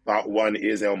 Thought 1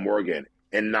 is El Morgan,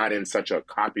 and not in such a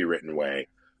copywritten way.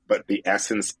 But the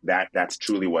essence, that's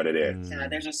truly what it is. Yeah,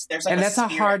 there's and that's a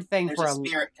hard thing for a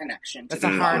spirit connection. That's a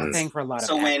hard thing for a lot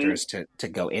of actors to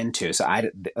go into. So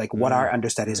what our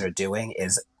understudies are doing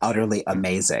is utterly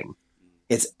amazing.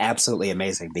 It's absolutely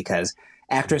amazing because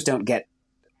actors don't get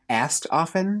asked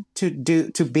often to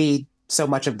be so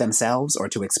much of themselves or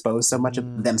to expose so much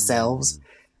of themselves.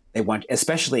 They want,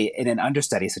 especially in an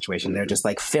understudy situation, they're just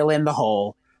like fill in the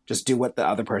hole, just do what the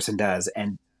other person does,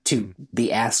 and to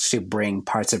be asked to bring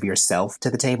parts of yourself to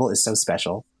the table is so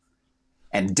special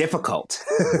and difficult.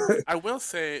 I will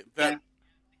say that.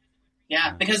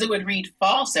 Yeah, because it would read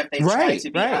false if they tried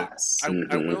to be us.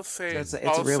 I will say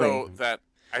also that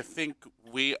I think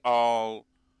we all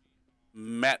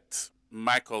met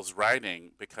Michael's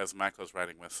writing because Michael's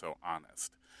writing was so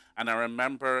honest. And I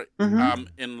remember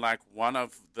in like one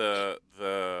of the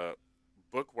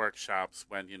book workshops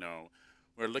when,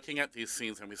 we're looking at these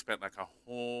scenes and we spent like a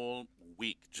whole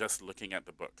week just looking at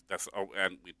the book.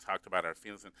 And we talked about our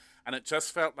feelings. And it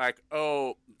just felt like,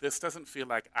 oh, this doesn't feel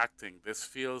like acting. This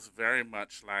feels very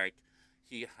much like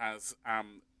he has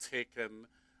taken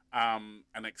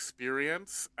an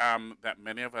experience that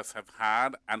many of us have had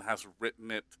and has written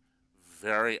it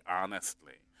very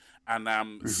honestly.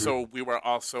 And so we were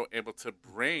also able to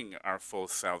bring our full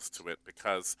selves to it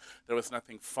because there was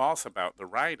nothing false about the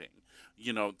writing.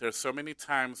 There's so many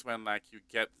times when like you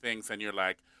get things and you're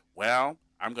like, well,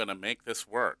 I'm going to make this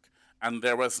work. And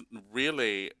there was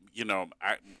really,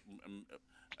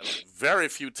 very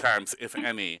few times, if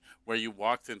any, where you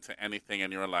walked into anything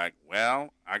and you were like,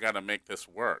 well, I got to make this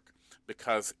work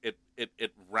because it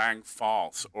rang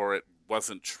false or it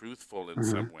wasn't truthful in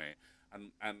some way.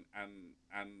 And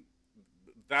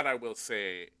that I will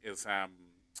say is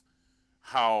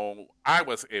how I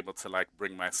was able to like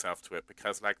bring myself to it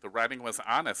because like the writing was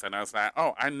honest and I was like,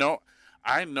 oh, I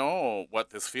know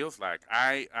what this feels like.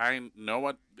 I know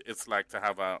what it's like to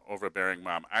have a overbearing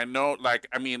mom. I know like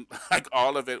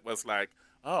all of it was like,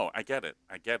 oh, I get it.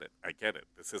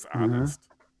 This is honest.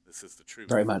 This is the truth.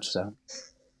 Very much so.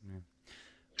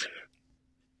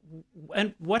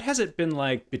 And what has it been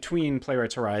like between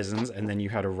Playwrights Horizons and then you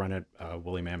had a run at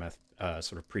Woolly Mammoth,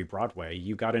 sort of pre-Broadway?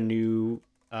 You got a new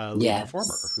lead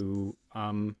performer who,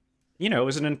 we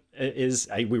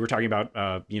were talking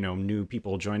about, new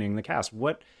people joining the cast.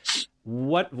 What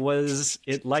was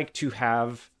it like to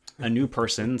have a new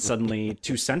person suddenly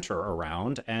to center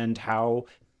around, and how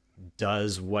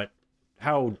does what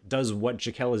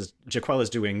Jaquel is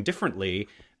doing differently?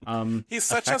 He's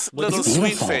such a little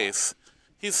sweet face.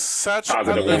 He's such a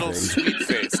little sweet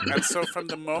face. And so from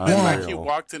the moment he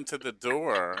walked into the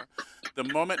door, I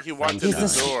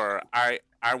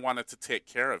wanted to take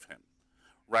care of him.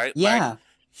 Right? Yeah.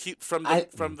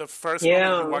 Like, from the first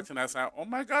moment he walked in, I was like, oh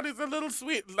my God, he's a little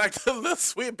sweet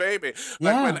baby.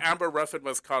 Like when Amber Ruffin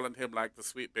was calling him like the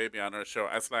sweet baby on her show,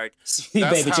 I was like,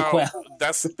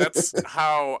 that's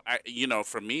how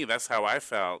for me, that's how I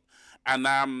felt. And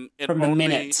from the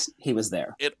minute he was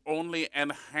there, it only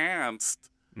enhanced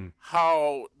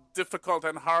how difficult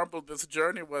and horrible this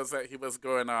journey was that he was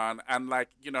going on. And like,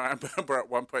 I remember at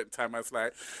one point in time, I was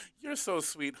like, "You're so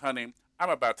sweet, honey. I'm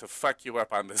about to fuck you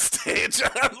up on the stage."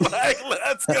 I'm like,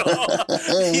 "Let's go,"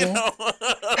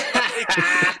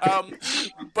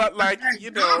 But like,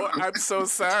 I'm so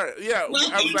sorry. Yeah,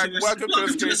 I'm like, welcome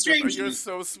to a screen. You're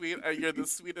so sweet. You're the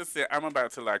sweetest thing. I'm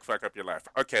about to like fuck up your life.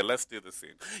 Okay, let's do the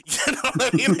scene. You know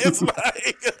what I mean? It's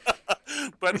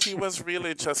like, but he was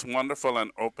really just wonderful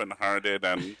and open-hearted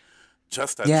and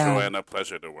just a joy and a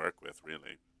pleasure to work with.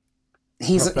 Really,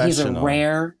 he's a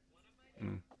rare.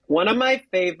 One of my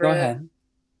favorite. Go ahead.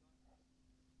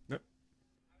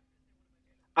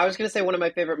 I was going to say one of my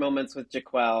favorite moments with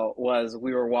Jaquel was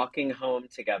we were walking home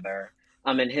together,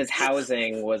 and his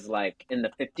housing was like in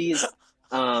the 50s.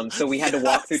 So we had to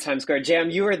walk through Times Square. Jam,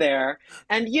 you were there.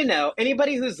 And,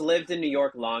 anybody who's lived in New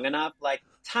York long enough, like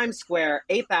Times Square,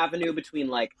 8th Avenue between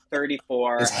like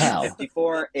 34 and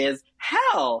 54 is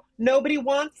hell. Nobody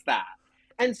wants that.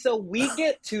 And so we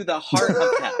get to the heart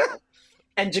of hell.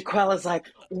 And Jaquel is like,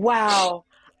 wow,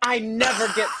 I never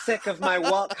get sick of my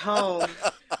walk home.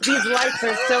 These lights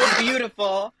are so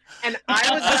beautiful. And I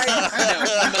was like, no,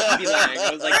 he must be lying.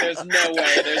 I was like, there's no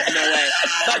way.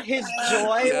 But his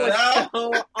joy was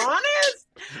so honest.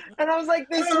 And I was like,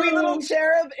 this sweet little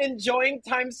cherub enjoying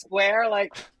Times Square.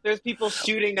 Like, there's people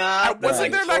shooting up.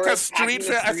 Wasn't there like a street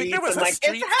fair? I think there was a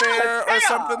street fair or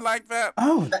something like that.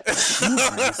 Oh,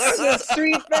 there's a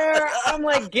street fair. I'm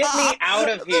like, get me out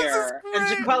of here. And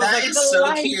Jaquel is like, the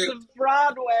lights of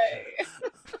Broadway.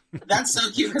 That's so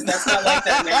cute because that's not like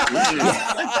that now.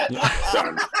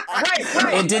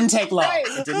 Right. It didn't take long.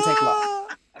 It didn't take long.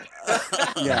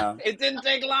 Yeah. It didn't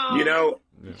take long.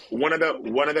 One of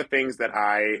the things that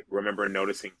I remember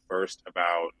noticing first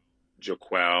about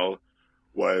Jaquel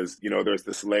was, there's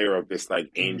this layer of this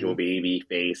like angel baby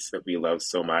face that we love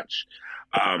so much.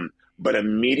 But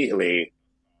immediately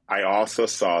I also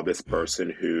saw this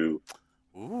person who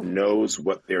knows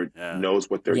what they're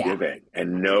giving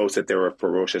and knows that they're a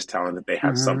ferocious talent, that they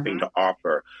have something to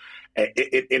offer.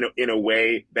 In a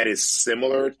way that is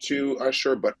similar to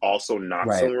Usher, but also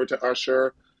not similar to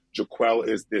Usher. Jaquel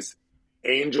is this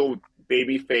angel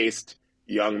baby-faced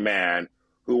young man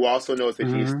who also knows that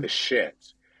he's the shit.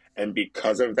 And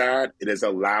because of that, it has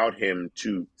allowed him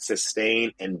to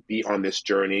sustain and be on this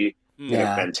journey in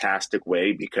a fantastic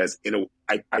way, because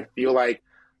I feel like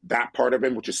that part of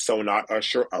him, which is so not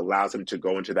Usher, allows him to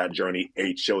go into that journey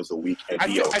 8 shows a week and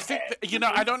be okay. I think,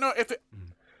 I don't know if it...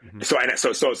 So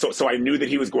I knew that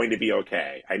he was going to be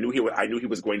okay. I knew he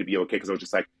was going to be okay because I was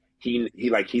just like,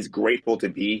 he's grateful to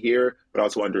be here, but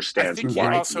also understands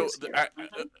why he is here.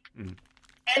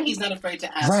 And he's not afraid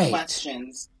to ask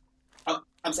questions. Oh,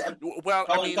 I'm sorry. Well,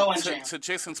 to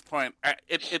Jason's point,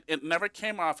 it never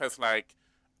came off as like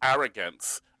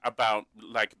arrogance about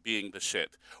like being the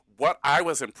shit. What I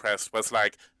was impressed was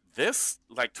like this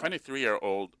like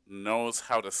 23-year-old knows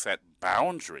how to set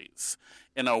boundaries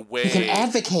in a way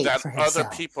that other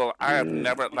people, I have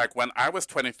never, like when I was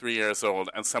 23 years old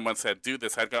and someone said, do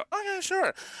this, I'd go, oh yeah,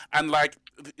 sure. And like,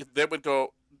 they would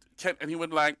go, and he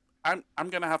would like, I'm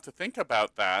going to have to think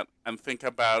about that and think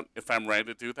about if I'm ready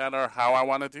to do that or how I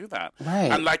want to do that.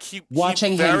 Right. And like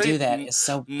watching him do that is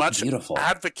so beautiful.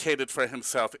 Advocated for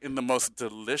himself in the most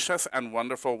delicious and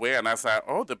wonderful way. And I was like,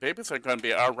 oh, the babies are going to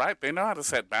be all right. They know how to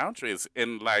set boundaries.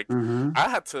 In like, I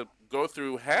had to go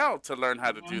through hell to learn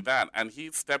how to do that. And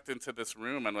he stepped into this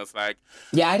room and was like,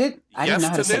 I didn't know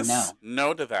how to this, say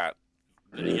no to that.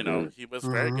 He was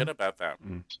very good about that.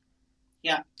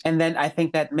 Yeah. And then I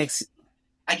think that makes...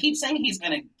 I keep saying he's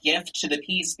been a gift to the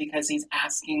piece because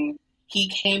he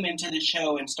came into the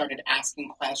show and started asking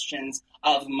questions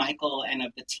of Michael and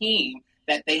of the team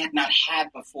that they had not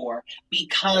had before,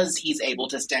 because he's able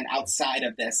to stand outside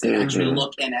of this and actually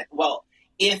look in at, well,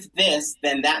 if this,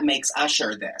 then that makes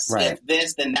Usher this. Right. If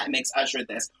this, then that makes Usher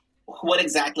this. What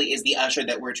exactly is the Usher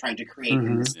that we're trying to create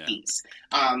in this piece?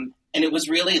 And it was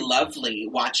really lovely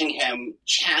watching him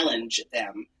challenge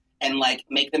them and like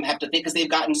make them have to think, because they've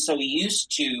gotten so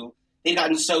used to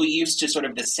sort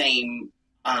of the same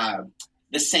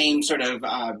sort of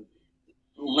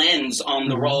lens on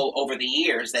the role over the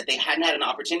years, that they hadn't had an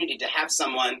opportunity to have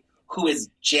someone who is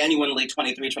genuinely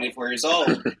 23, 24 years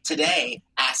old today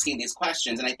asking these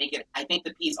questions. And I think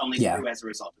the piece only grew as a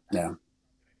result of that. Yeah.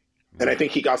 And I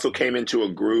think he also came into a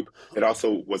group that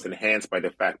also was enhanced by the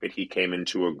fact that he came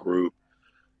into a group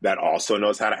that also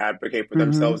knows how to advocate for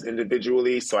themselves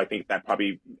individually. So I think that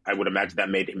I would imagine that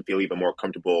made him feel even more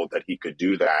comfortable that he could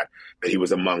do that he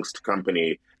was amongst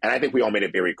company. And I think we all made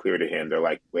it very clear to him. They're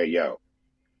like, well, yo,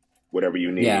 whatever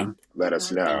you need, let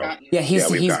us know. Yeah,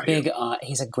 he's big.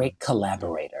 He's a great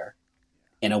collaborator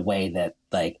in a way that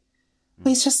like,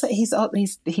 he just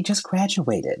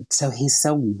graduated. So he's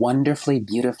so wonderfully,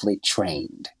 beautifully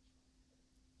trained,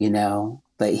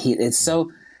 but it's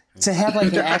so, to have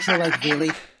like an actual like really,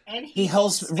 And he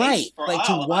holds right. Like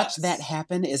to watch us. that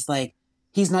happen is like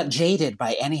he's not jaded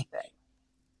by anything.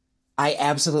 I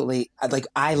absolutely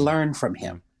I learn from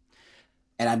him,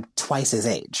 and I'm twice his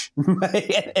age,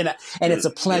 and it's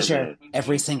a pleasure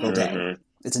every single day.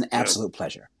 It's an absolute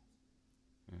pleasure.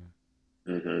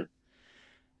 Mm-hmm.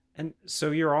 And so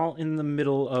you're all in the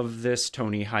middle of this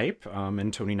Tony hype,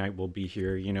 and Tony Night will be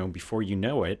here, before you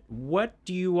know it. What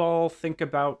do you all think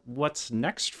about what's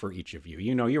next for each of you?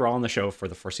 You're all on the show for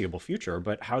the foreseeable future,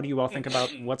 but how do you all think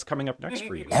about what's coming up next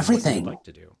for you? Everything. What you'd like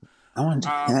to do? I want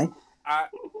to. I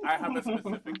have a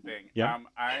specific thing. Yeah.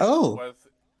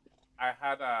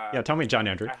 Tell me, John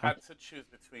Andrew. I had to choose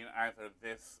between either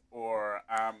this or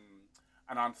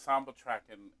an ensemble track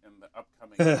in the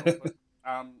upcoming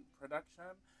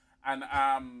production. And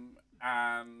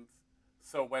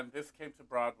so when this came to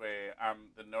Broadway,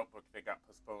 the Notebook, they got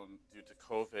postponed due to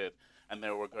COVID, and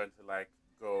they were going to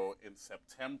go in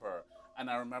September. And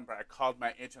I remember I called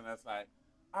my agent and I was like,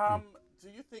 do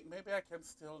you think maybe I can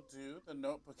still do the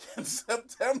Notebook in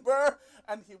September?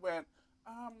 And he went,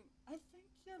 I think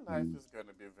your life is going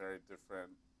to be very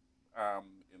different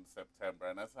in September.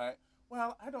 And I was like,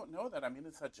 well, I don't know that. I mean,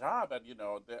 it's a job, and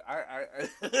Right.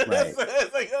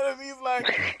 it's like, he's like,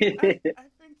 I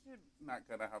think you're not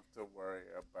gonna have to worry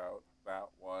about that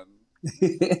one.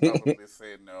 Probably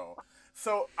say no.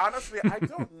 So honestly, I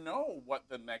don't know what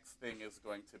the next thing is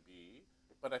going to be,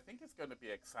 but I think it's going to be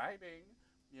exciting.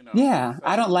 Yeah,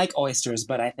 I don't like oysters,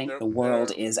 but I think the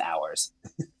world is ours.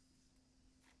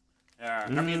 Yeah,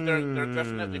 I mean, there are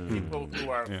definitely people who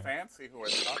are fancy who are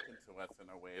talking to us in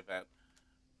a way that.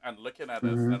 And looking at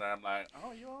us, and I'm like,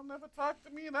 oh, you all never talked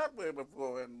to me that way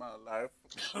before in my life.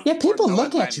 Yeah, people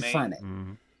look at you funny.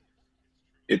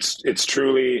 It's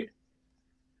truly,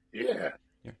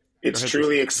 it's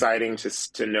truly exciting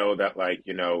to know that,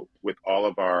 with all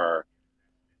of our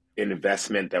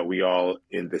investment that we all,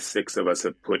 in the six of us,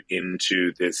 have put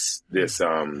into this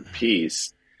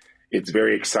piece, it's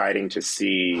very exciting to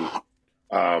see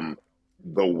the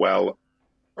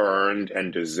well-earned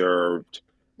and deserved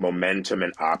momentum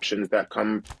and options that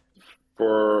come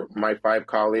for my five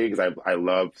colleagues. I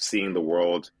love seeing the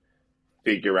world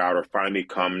figure out or finally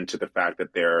come to the fact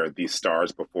that there are these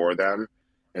stars before them.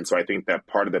 And so I think that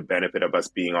part of the benefit of us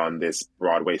being on this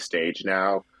Broadway stage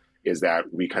now is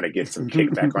that we kind of get some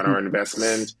kickback on our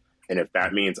investment. And if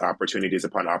that means opportunities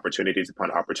upon opportunities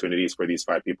upon opportunities for these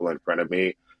five people in front of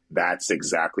me, that's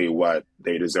exactly what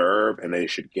they deserve and they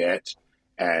should get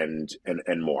and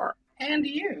more. And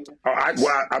you.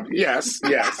 Yes.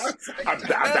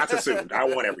 That's assumed. I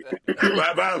want everything.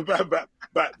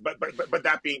 But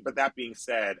that being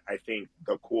said, I think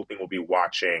the cool thing will be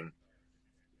watching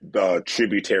the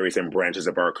tributaries and branches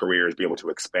of our careers be able to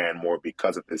expand more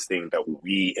because of this thing that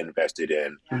we invested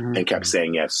in and kept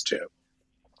saying yes to,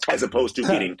 as opposed to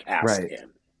getting cast in.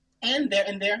 And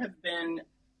there have been,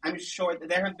 I'm sure that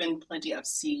there have been plenty of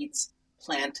seeds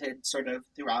planted sort of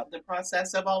throughout the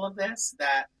process of all of this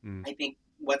that I think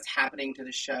what's happening to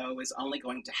the show is only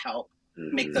going to help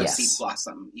make those seeds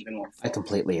blossom even more fully. I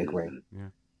completely agree.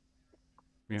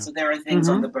 Yeah. So there are things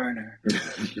on the burner.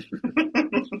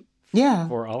 Yeah.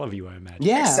 For all of you, I imagine.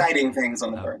 Yeah. Exciting things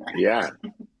on the burner. Yeah.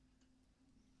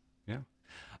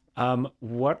 Yeah.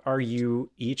 What are you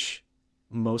each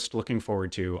most looking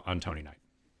forward to on Tony Night?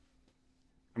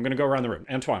 I'm going to go around the room.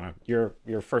 Antoine, you're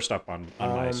first up on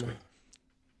my screen.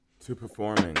 To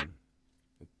performing.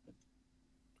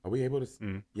 Are we able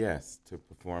to? Yes, to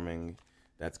performing.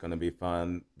 That's going to be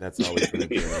fun. That's always been a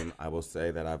dream. I will say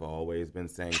that I've always been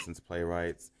saying since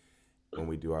Playwrights, when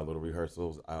we do our little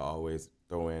rehearsals, I always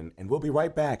throw in, and we'll be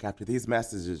right back after these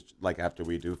messages, like after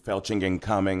we do Felching and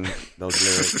Coming, those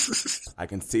lyrics. I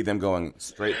can see them going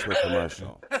straight to a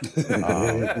commercial.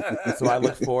 So I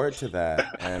look forward to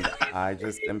that, and I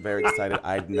just am very excited.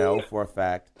 I know for a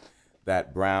fact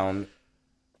that Brown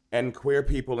and queer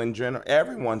people in general,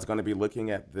 everyone's going to be looking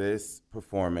at this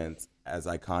performance as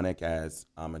iconic as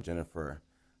a Jennifer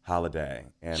Holliday,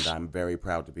 and I'm very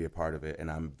proud to be a part of it,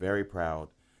 and I'm very proud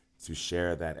to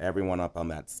share that everyone up on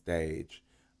that stage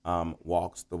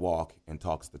walks the walk and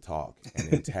talks the talk, and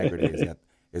integrity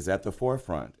is at the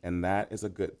forefront, and that is a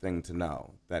good thing to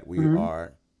know, that we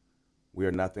are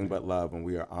nothing but love, and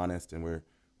we are honest, and we're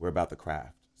about the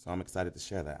craft. So I'm excited to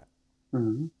share that.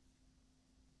 Mm-hmm.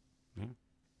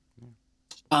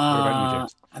 What about you,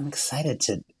 James? I'm excited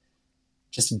to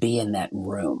just be in that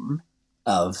room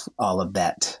of all of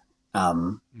that.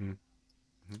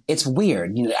 It's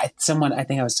weird. I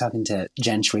think I was talking to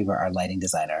Jen Schriever, our lighting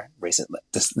designer, recently,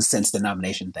 since the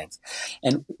nomination things.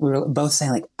 And we were both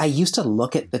saying, I used to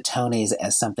look at the Tonys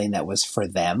as something that was for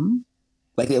them.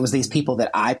 Like it was these people that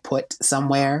I put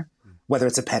somewhere, whether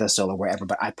it's a pedestal or wherever,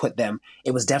 but I put them.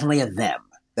 It was definitely a them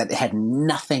that had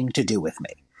nothing to do with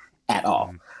me at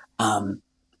all. And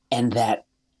that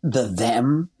the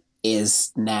them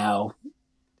is now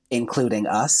including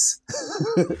us,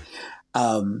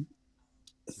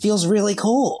 feels really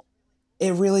cool.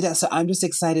 It really does. So I'm just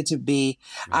excited to be,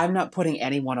 I'm not putting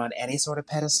anyone on any sort of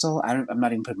pedestal. I'm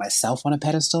not even putting myself on a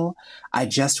pedestal. I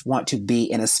just want to be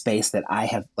in a space that I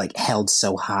have like held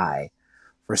so high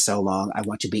for so long. I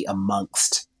want to be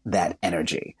amongst that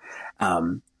energy.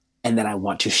 And then I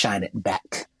want to shine it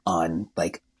back on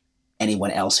like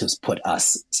anyone else who's put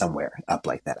us somewhere up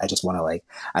like that. I just want to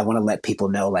I want to let people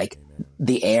know like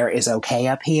the air is okay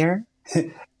up here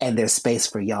and there's space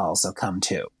for y'all. So come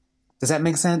too. Does that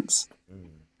make sense?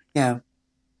 Yeah.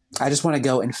 I just want to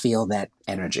go and feel that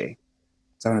energy.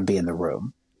 So I want to be in the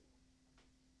room.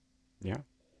 Yeah.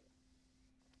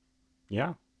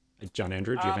 Yeah. John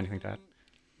Andrew, do you have anything to add?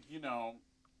 You know,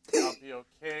 I'll be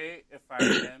okay if I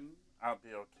win. I'll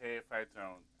be okay if I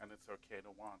don't. And it's okay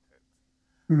to want it.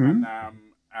 Mm-hmm.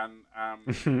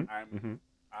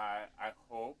 I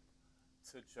hope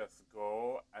to just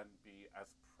go and be as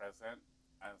present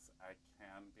as I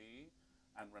can be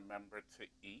and remember to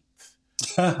eat.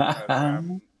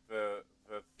 Because, the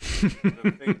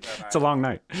thing that it's a long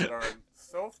night. Learned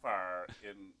so far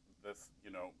in this,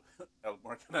 you know, El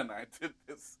Morgan and I did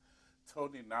this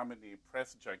Tony nominee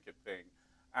press junket thing,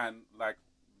 and like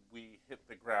we hit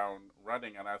the ground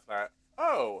running, and I was like,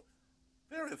 oh,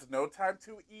 there is no time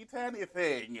to eat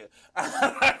anything.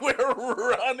 We're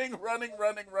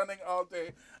running all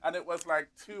day, and it was like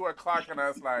 2:00, and I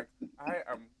was like, I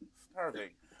am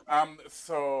starving.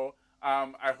 So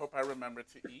I hope I remember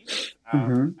to eat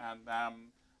and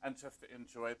just to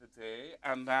enjoy the day.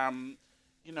 And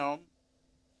you know,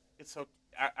 it's okay.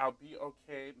 I'll be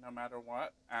okay no matter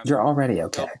what. And you're already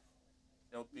okay.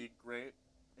 It'll be great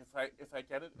if I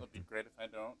get it. It'll be great if I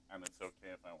don't, and it's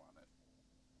okay if I want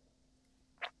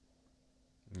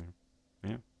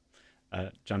it. Yeah.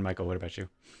 John Michael, what about you?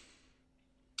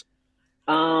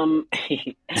 I'm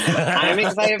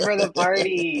excited for the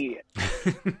party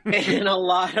in a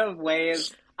lot of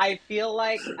ways. I feel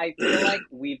like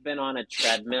we've been on a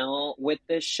treadmill with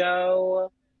this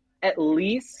show at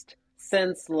least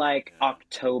since like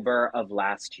October of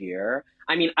last year.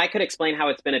 I mean, I could explain how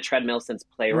it's been a treadmill since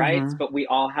Playwrights, but we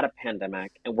all had a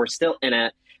pandemic and we're still in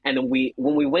it. And then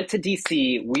when we went to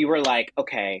DC, we were like,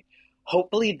 okay,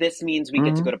 hopefully this means we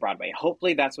get to go to Broadway.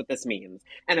 Hopefully that's what this means.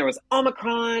 And there was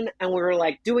Omicron, and we were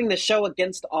like doing the show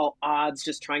against all odds,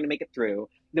 just trying to make it through.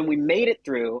 Then we made it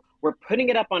through. We're putting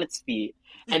it up on its feet.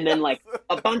 And then like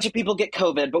a bunch of people get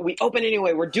COVID, but we open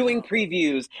anyway. We're doing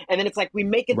previews. And then it's like we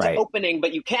make it to opening,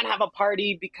 but you can't have a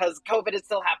party because COVID is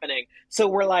still happening. So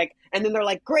we're like, and then they're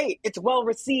like, great, it's well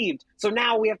received. So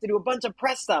now we have to do a bunch of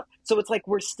press stuff. So it's like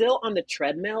we're still on the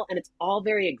treadmill, and it's all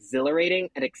very exhilarating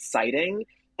and exciting.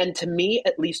 And to me,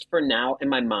 at least for now in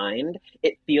my mind,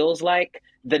 it feels like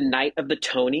the night of the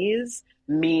Tonys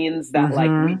means that like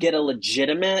we get a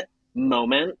legitimate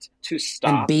moment to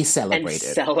stop and be celebrated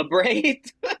and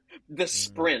celebrate the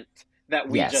sprint that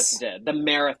we just did, the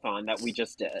marathon that we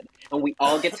just did. And we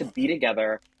all get to be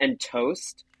together and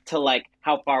toast to like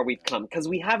how far we've come, because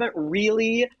we haven't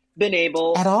really been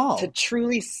able at all to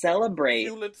truly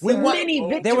celebrate many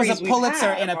victories. There was a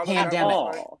Pulitzer in a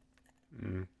pandemic.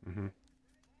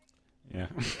 Yeah.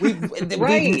 We've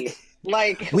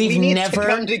never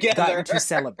gotten to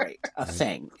celebrate a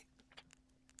thing.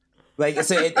 Like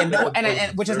so,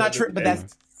 and which is not true, but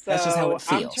that's just how it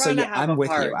feels. So yeah, I'm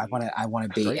with you. I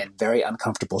want to be in very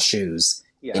uncomfortable shoes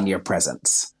in your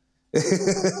presence. My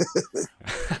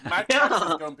class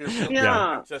is gonna be real.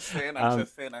 I'm just saying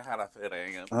I had a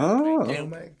feeling. Oh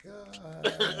my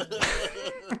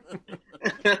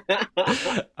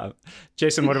god.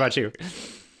 Jason, what about you?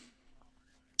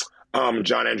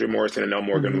 John Andrew Morrison and El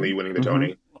Morgan Lee winning the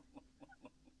Tony.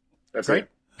 That's great.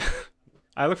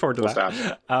 I look forward to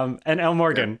that. And El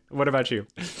Morgan, what about you?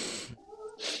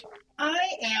 I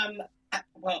am,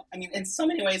 well, I mean, in so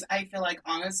many ways, I feel like,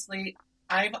 honestly,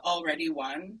 I've already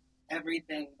won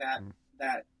everything that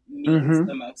means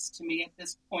the most to me at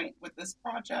this point with this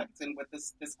project and with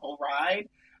this whole ride.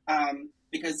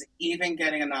 Because even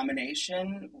getting a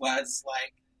nomination was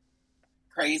like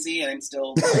crazy, and I'm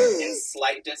still in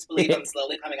slight disbelief. I'm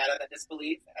slowly coming out of that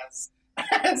disbelief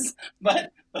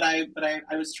but I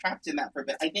was trapped in that for a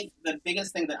bit. I think the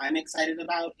biggest thing that I'm excited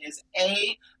about is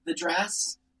the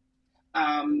dress,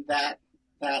 that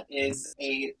is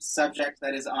a subject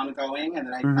that is ongoing and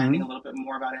that I'm finding a little bit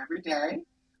more about every day.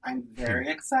 I'm very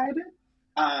excited.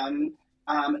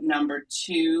 Number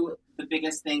two, the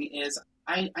biggest thing is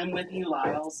I'm with you,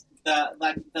 Lyles.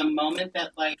 The moment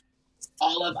that like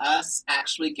all of us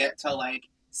actually get to like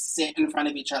sit in front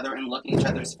of each other and look in each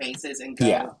other's faces and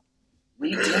go,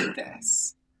 we did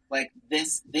this. Like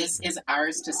this is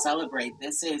ours to celebrate.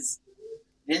 This is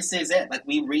it. Like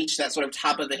we reached that sort of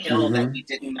top of the hill that we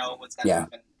didn't know was going to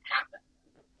even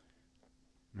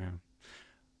happen.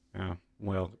 Yeah.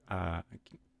 Well,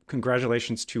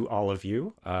 congratulations to all of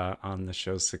you on the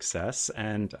show's success,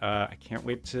 and I can't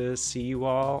wait to see you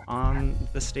all on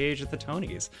the stage at the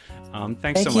Tonys.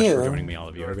 Thanks so much for joining me, all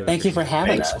of you. I really Thank you for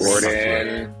having us.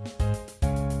 Gordon.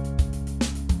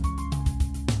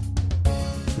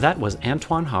 That was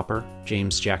Antoine Hopper,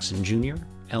 James Jackson Jr.,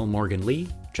 L. Morgan Lee,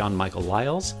 John Michael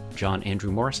Lyles, John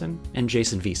Andrew Morrison, and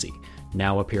Jason Vesey,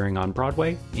 now appearing on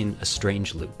Broadway in A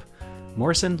Strange Loop.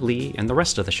 Morrison, Lee, and the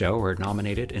rest of the show were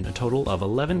nominated in a total of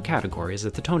 11 categories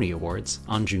at the Tony Awards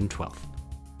on June 12th.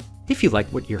 If you like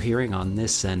what you're hearing on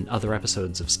this and other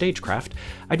episodes of Stagecraft,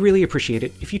 I'd really appreciate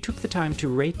it if you took the time to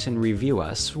rate and review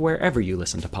us wherever you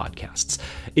listen to podcasts.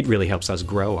 It really helps us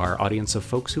grow our audience of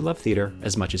folks who love theater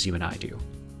as much as you and I do.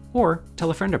 Or tell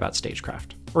a friend about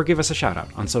Stagecraft, or give us a shout out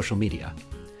on social media.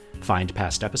 Find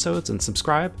past episodes and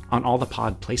subscribe on all the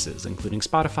pod places, including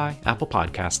Spotify, Apple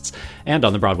Podcasts, and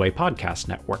on the Broadway Podcast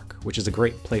Network, which is a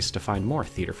great place to find more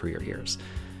theater for your ears.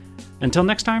 Until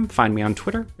next time, find me on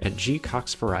Twitter at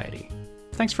gcoxvariety.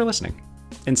 Thanks for listening,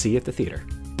 and see you at the theater.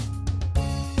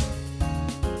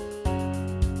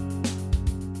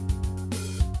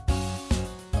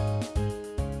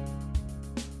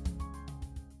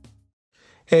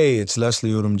 Hey, it's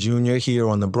Leslie Odom Jr. here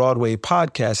on the Broadway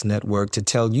Podcast Network to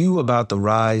tell you about the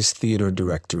Rise Theater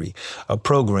Directory, a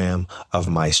program of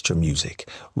Maestra Music.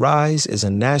 Rise is a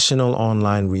national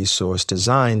online resource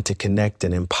designed to connect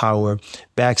and empower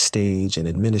backstage and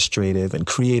administrative and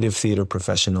creative theater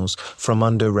professionals from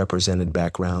underrepresented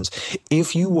backgrounds.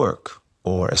 If you work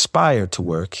or aspire to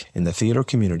work in the theater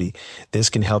community, this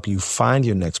can help you find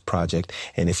your next project.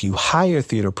 And if you hire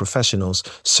theater professionals,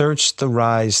 search the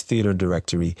Rise Theater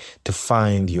Directory to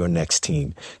find your next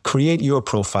team. Create your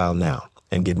profile now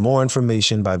and get more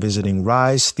information by visiting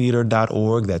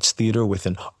risetheater.org. That's theater with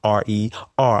an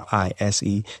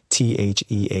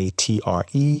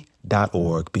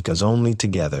RERISETHEATRE.org, because only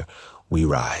together we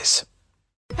rise.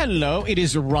 Hello, it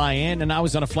is Ryan, and I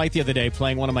was on a flight the other day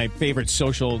playing one of my favorite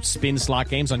social spin slot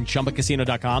games on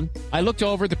ChumbaCasino.com. I looked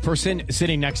over at the person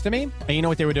sitting next to me, and you know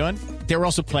what they were doing? They were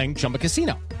also playing Chumba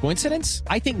Casino. Coincidence?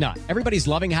 I think not. Everybody's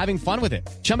loving having fun with it.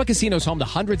 Chumba Casino is home to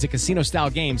hundreds of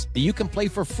casino-style games that you can play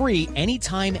for free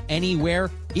anytime,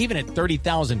 anywhere, even at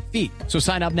 30,000 feet. So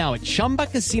sign up now at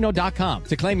ChumbaCasino.com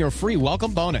to claim your free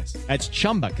welcome bonus. That's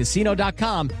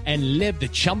ChumbaCasino.com and live the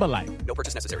Chumba life. No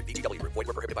purchase necessary. VGW. Void where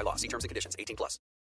prohibited by law. See terms and conditions. 18+.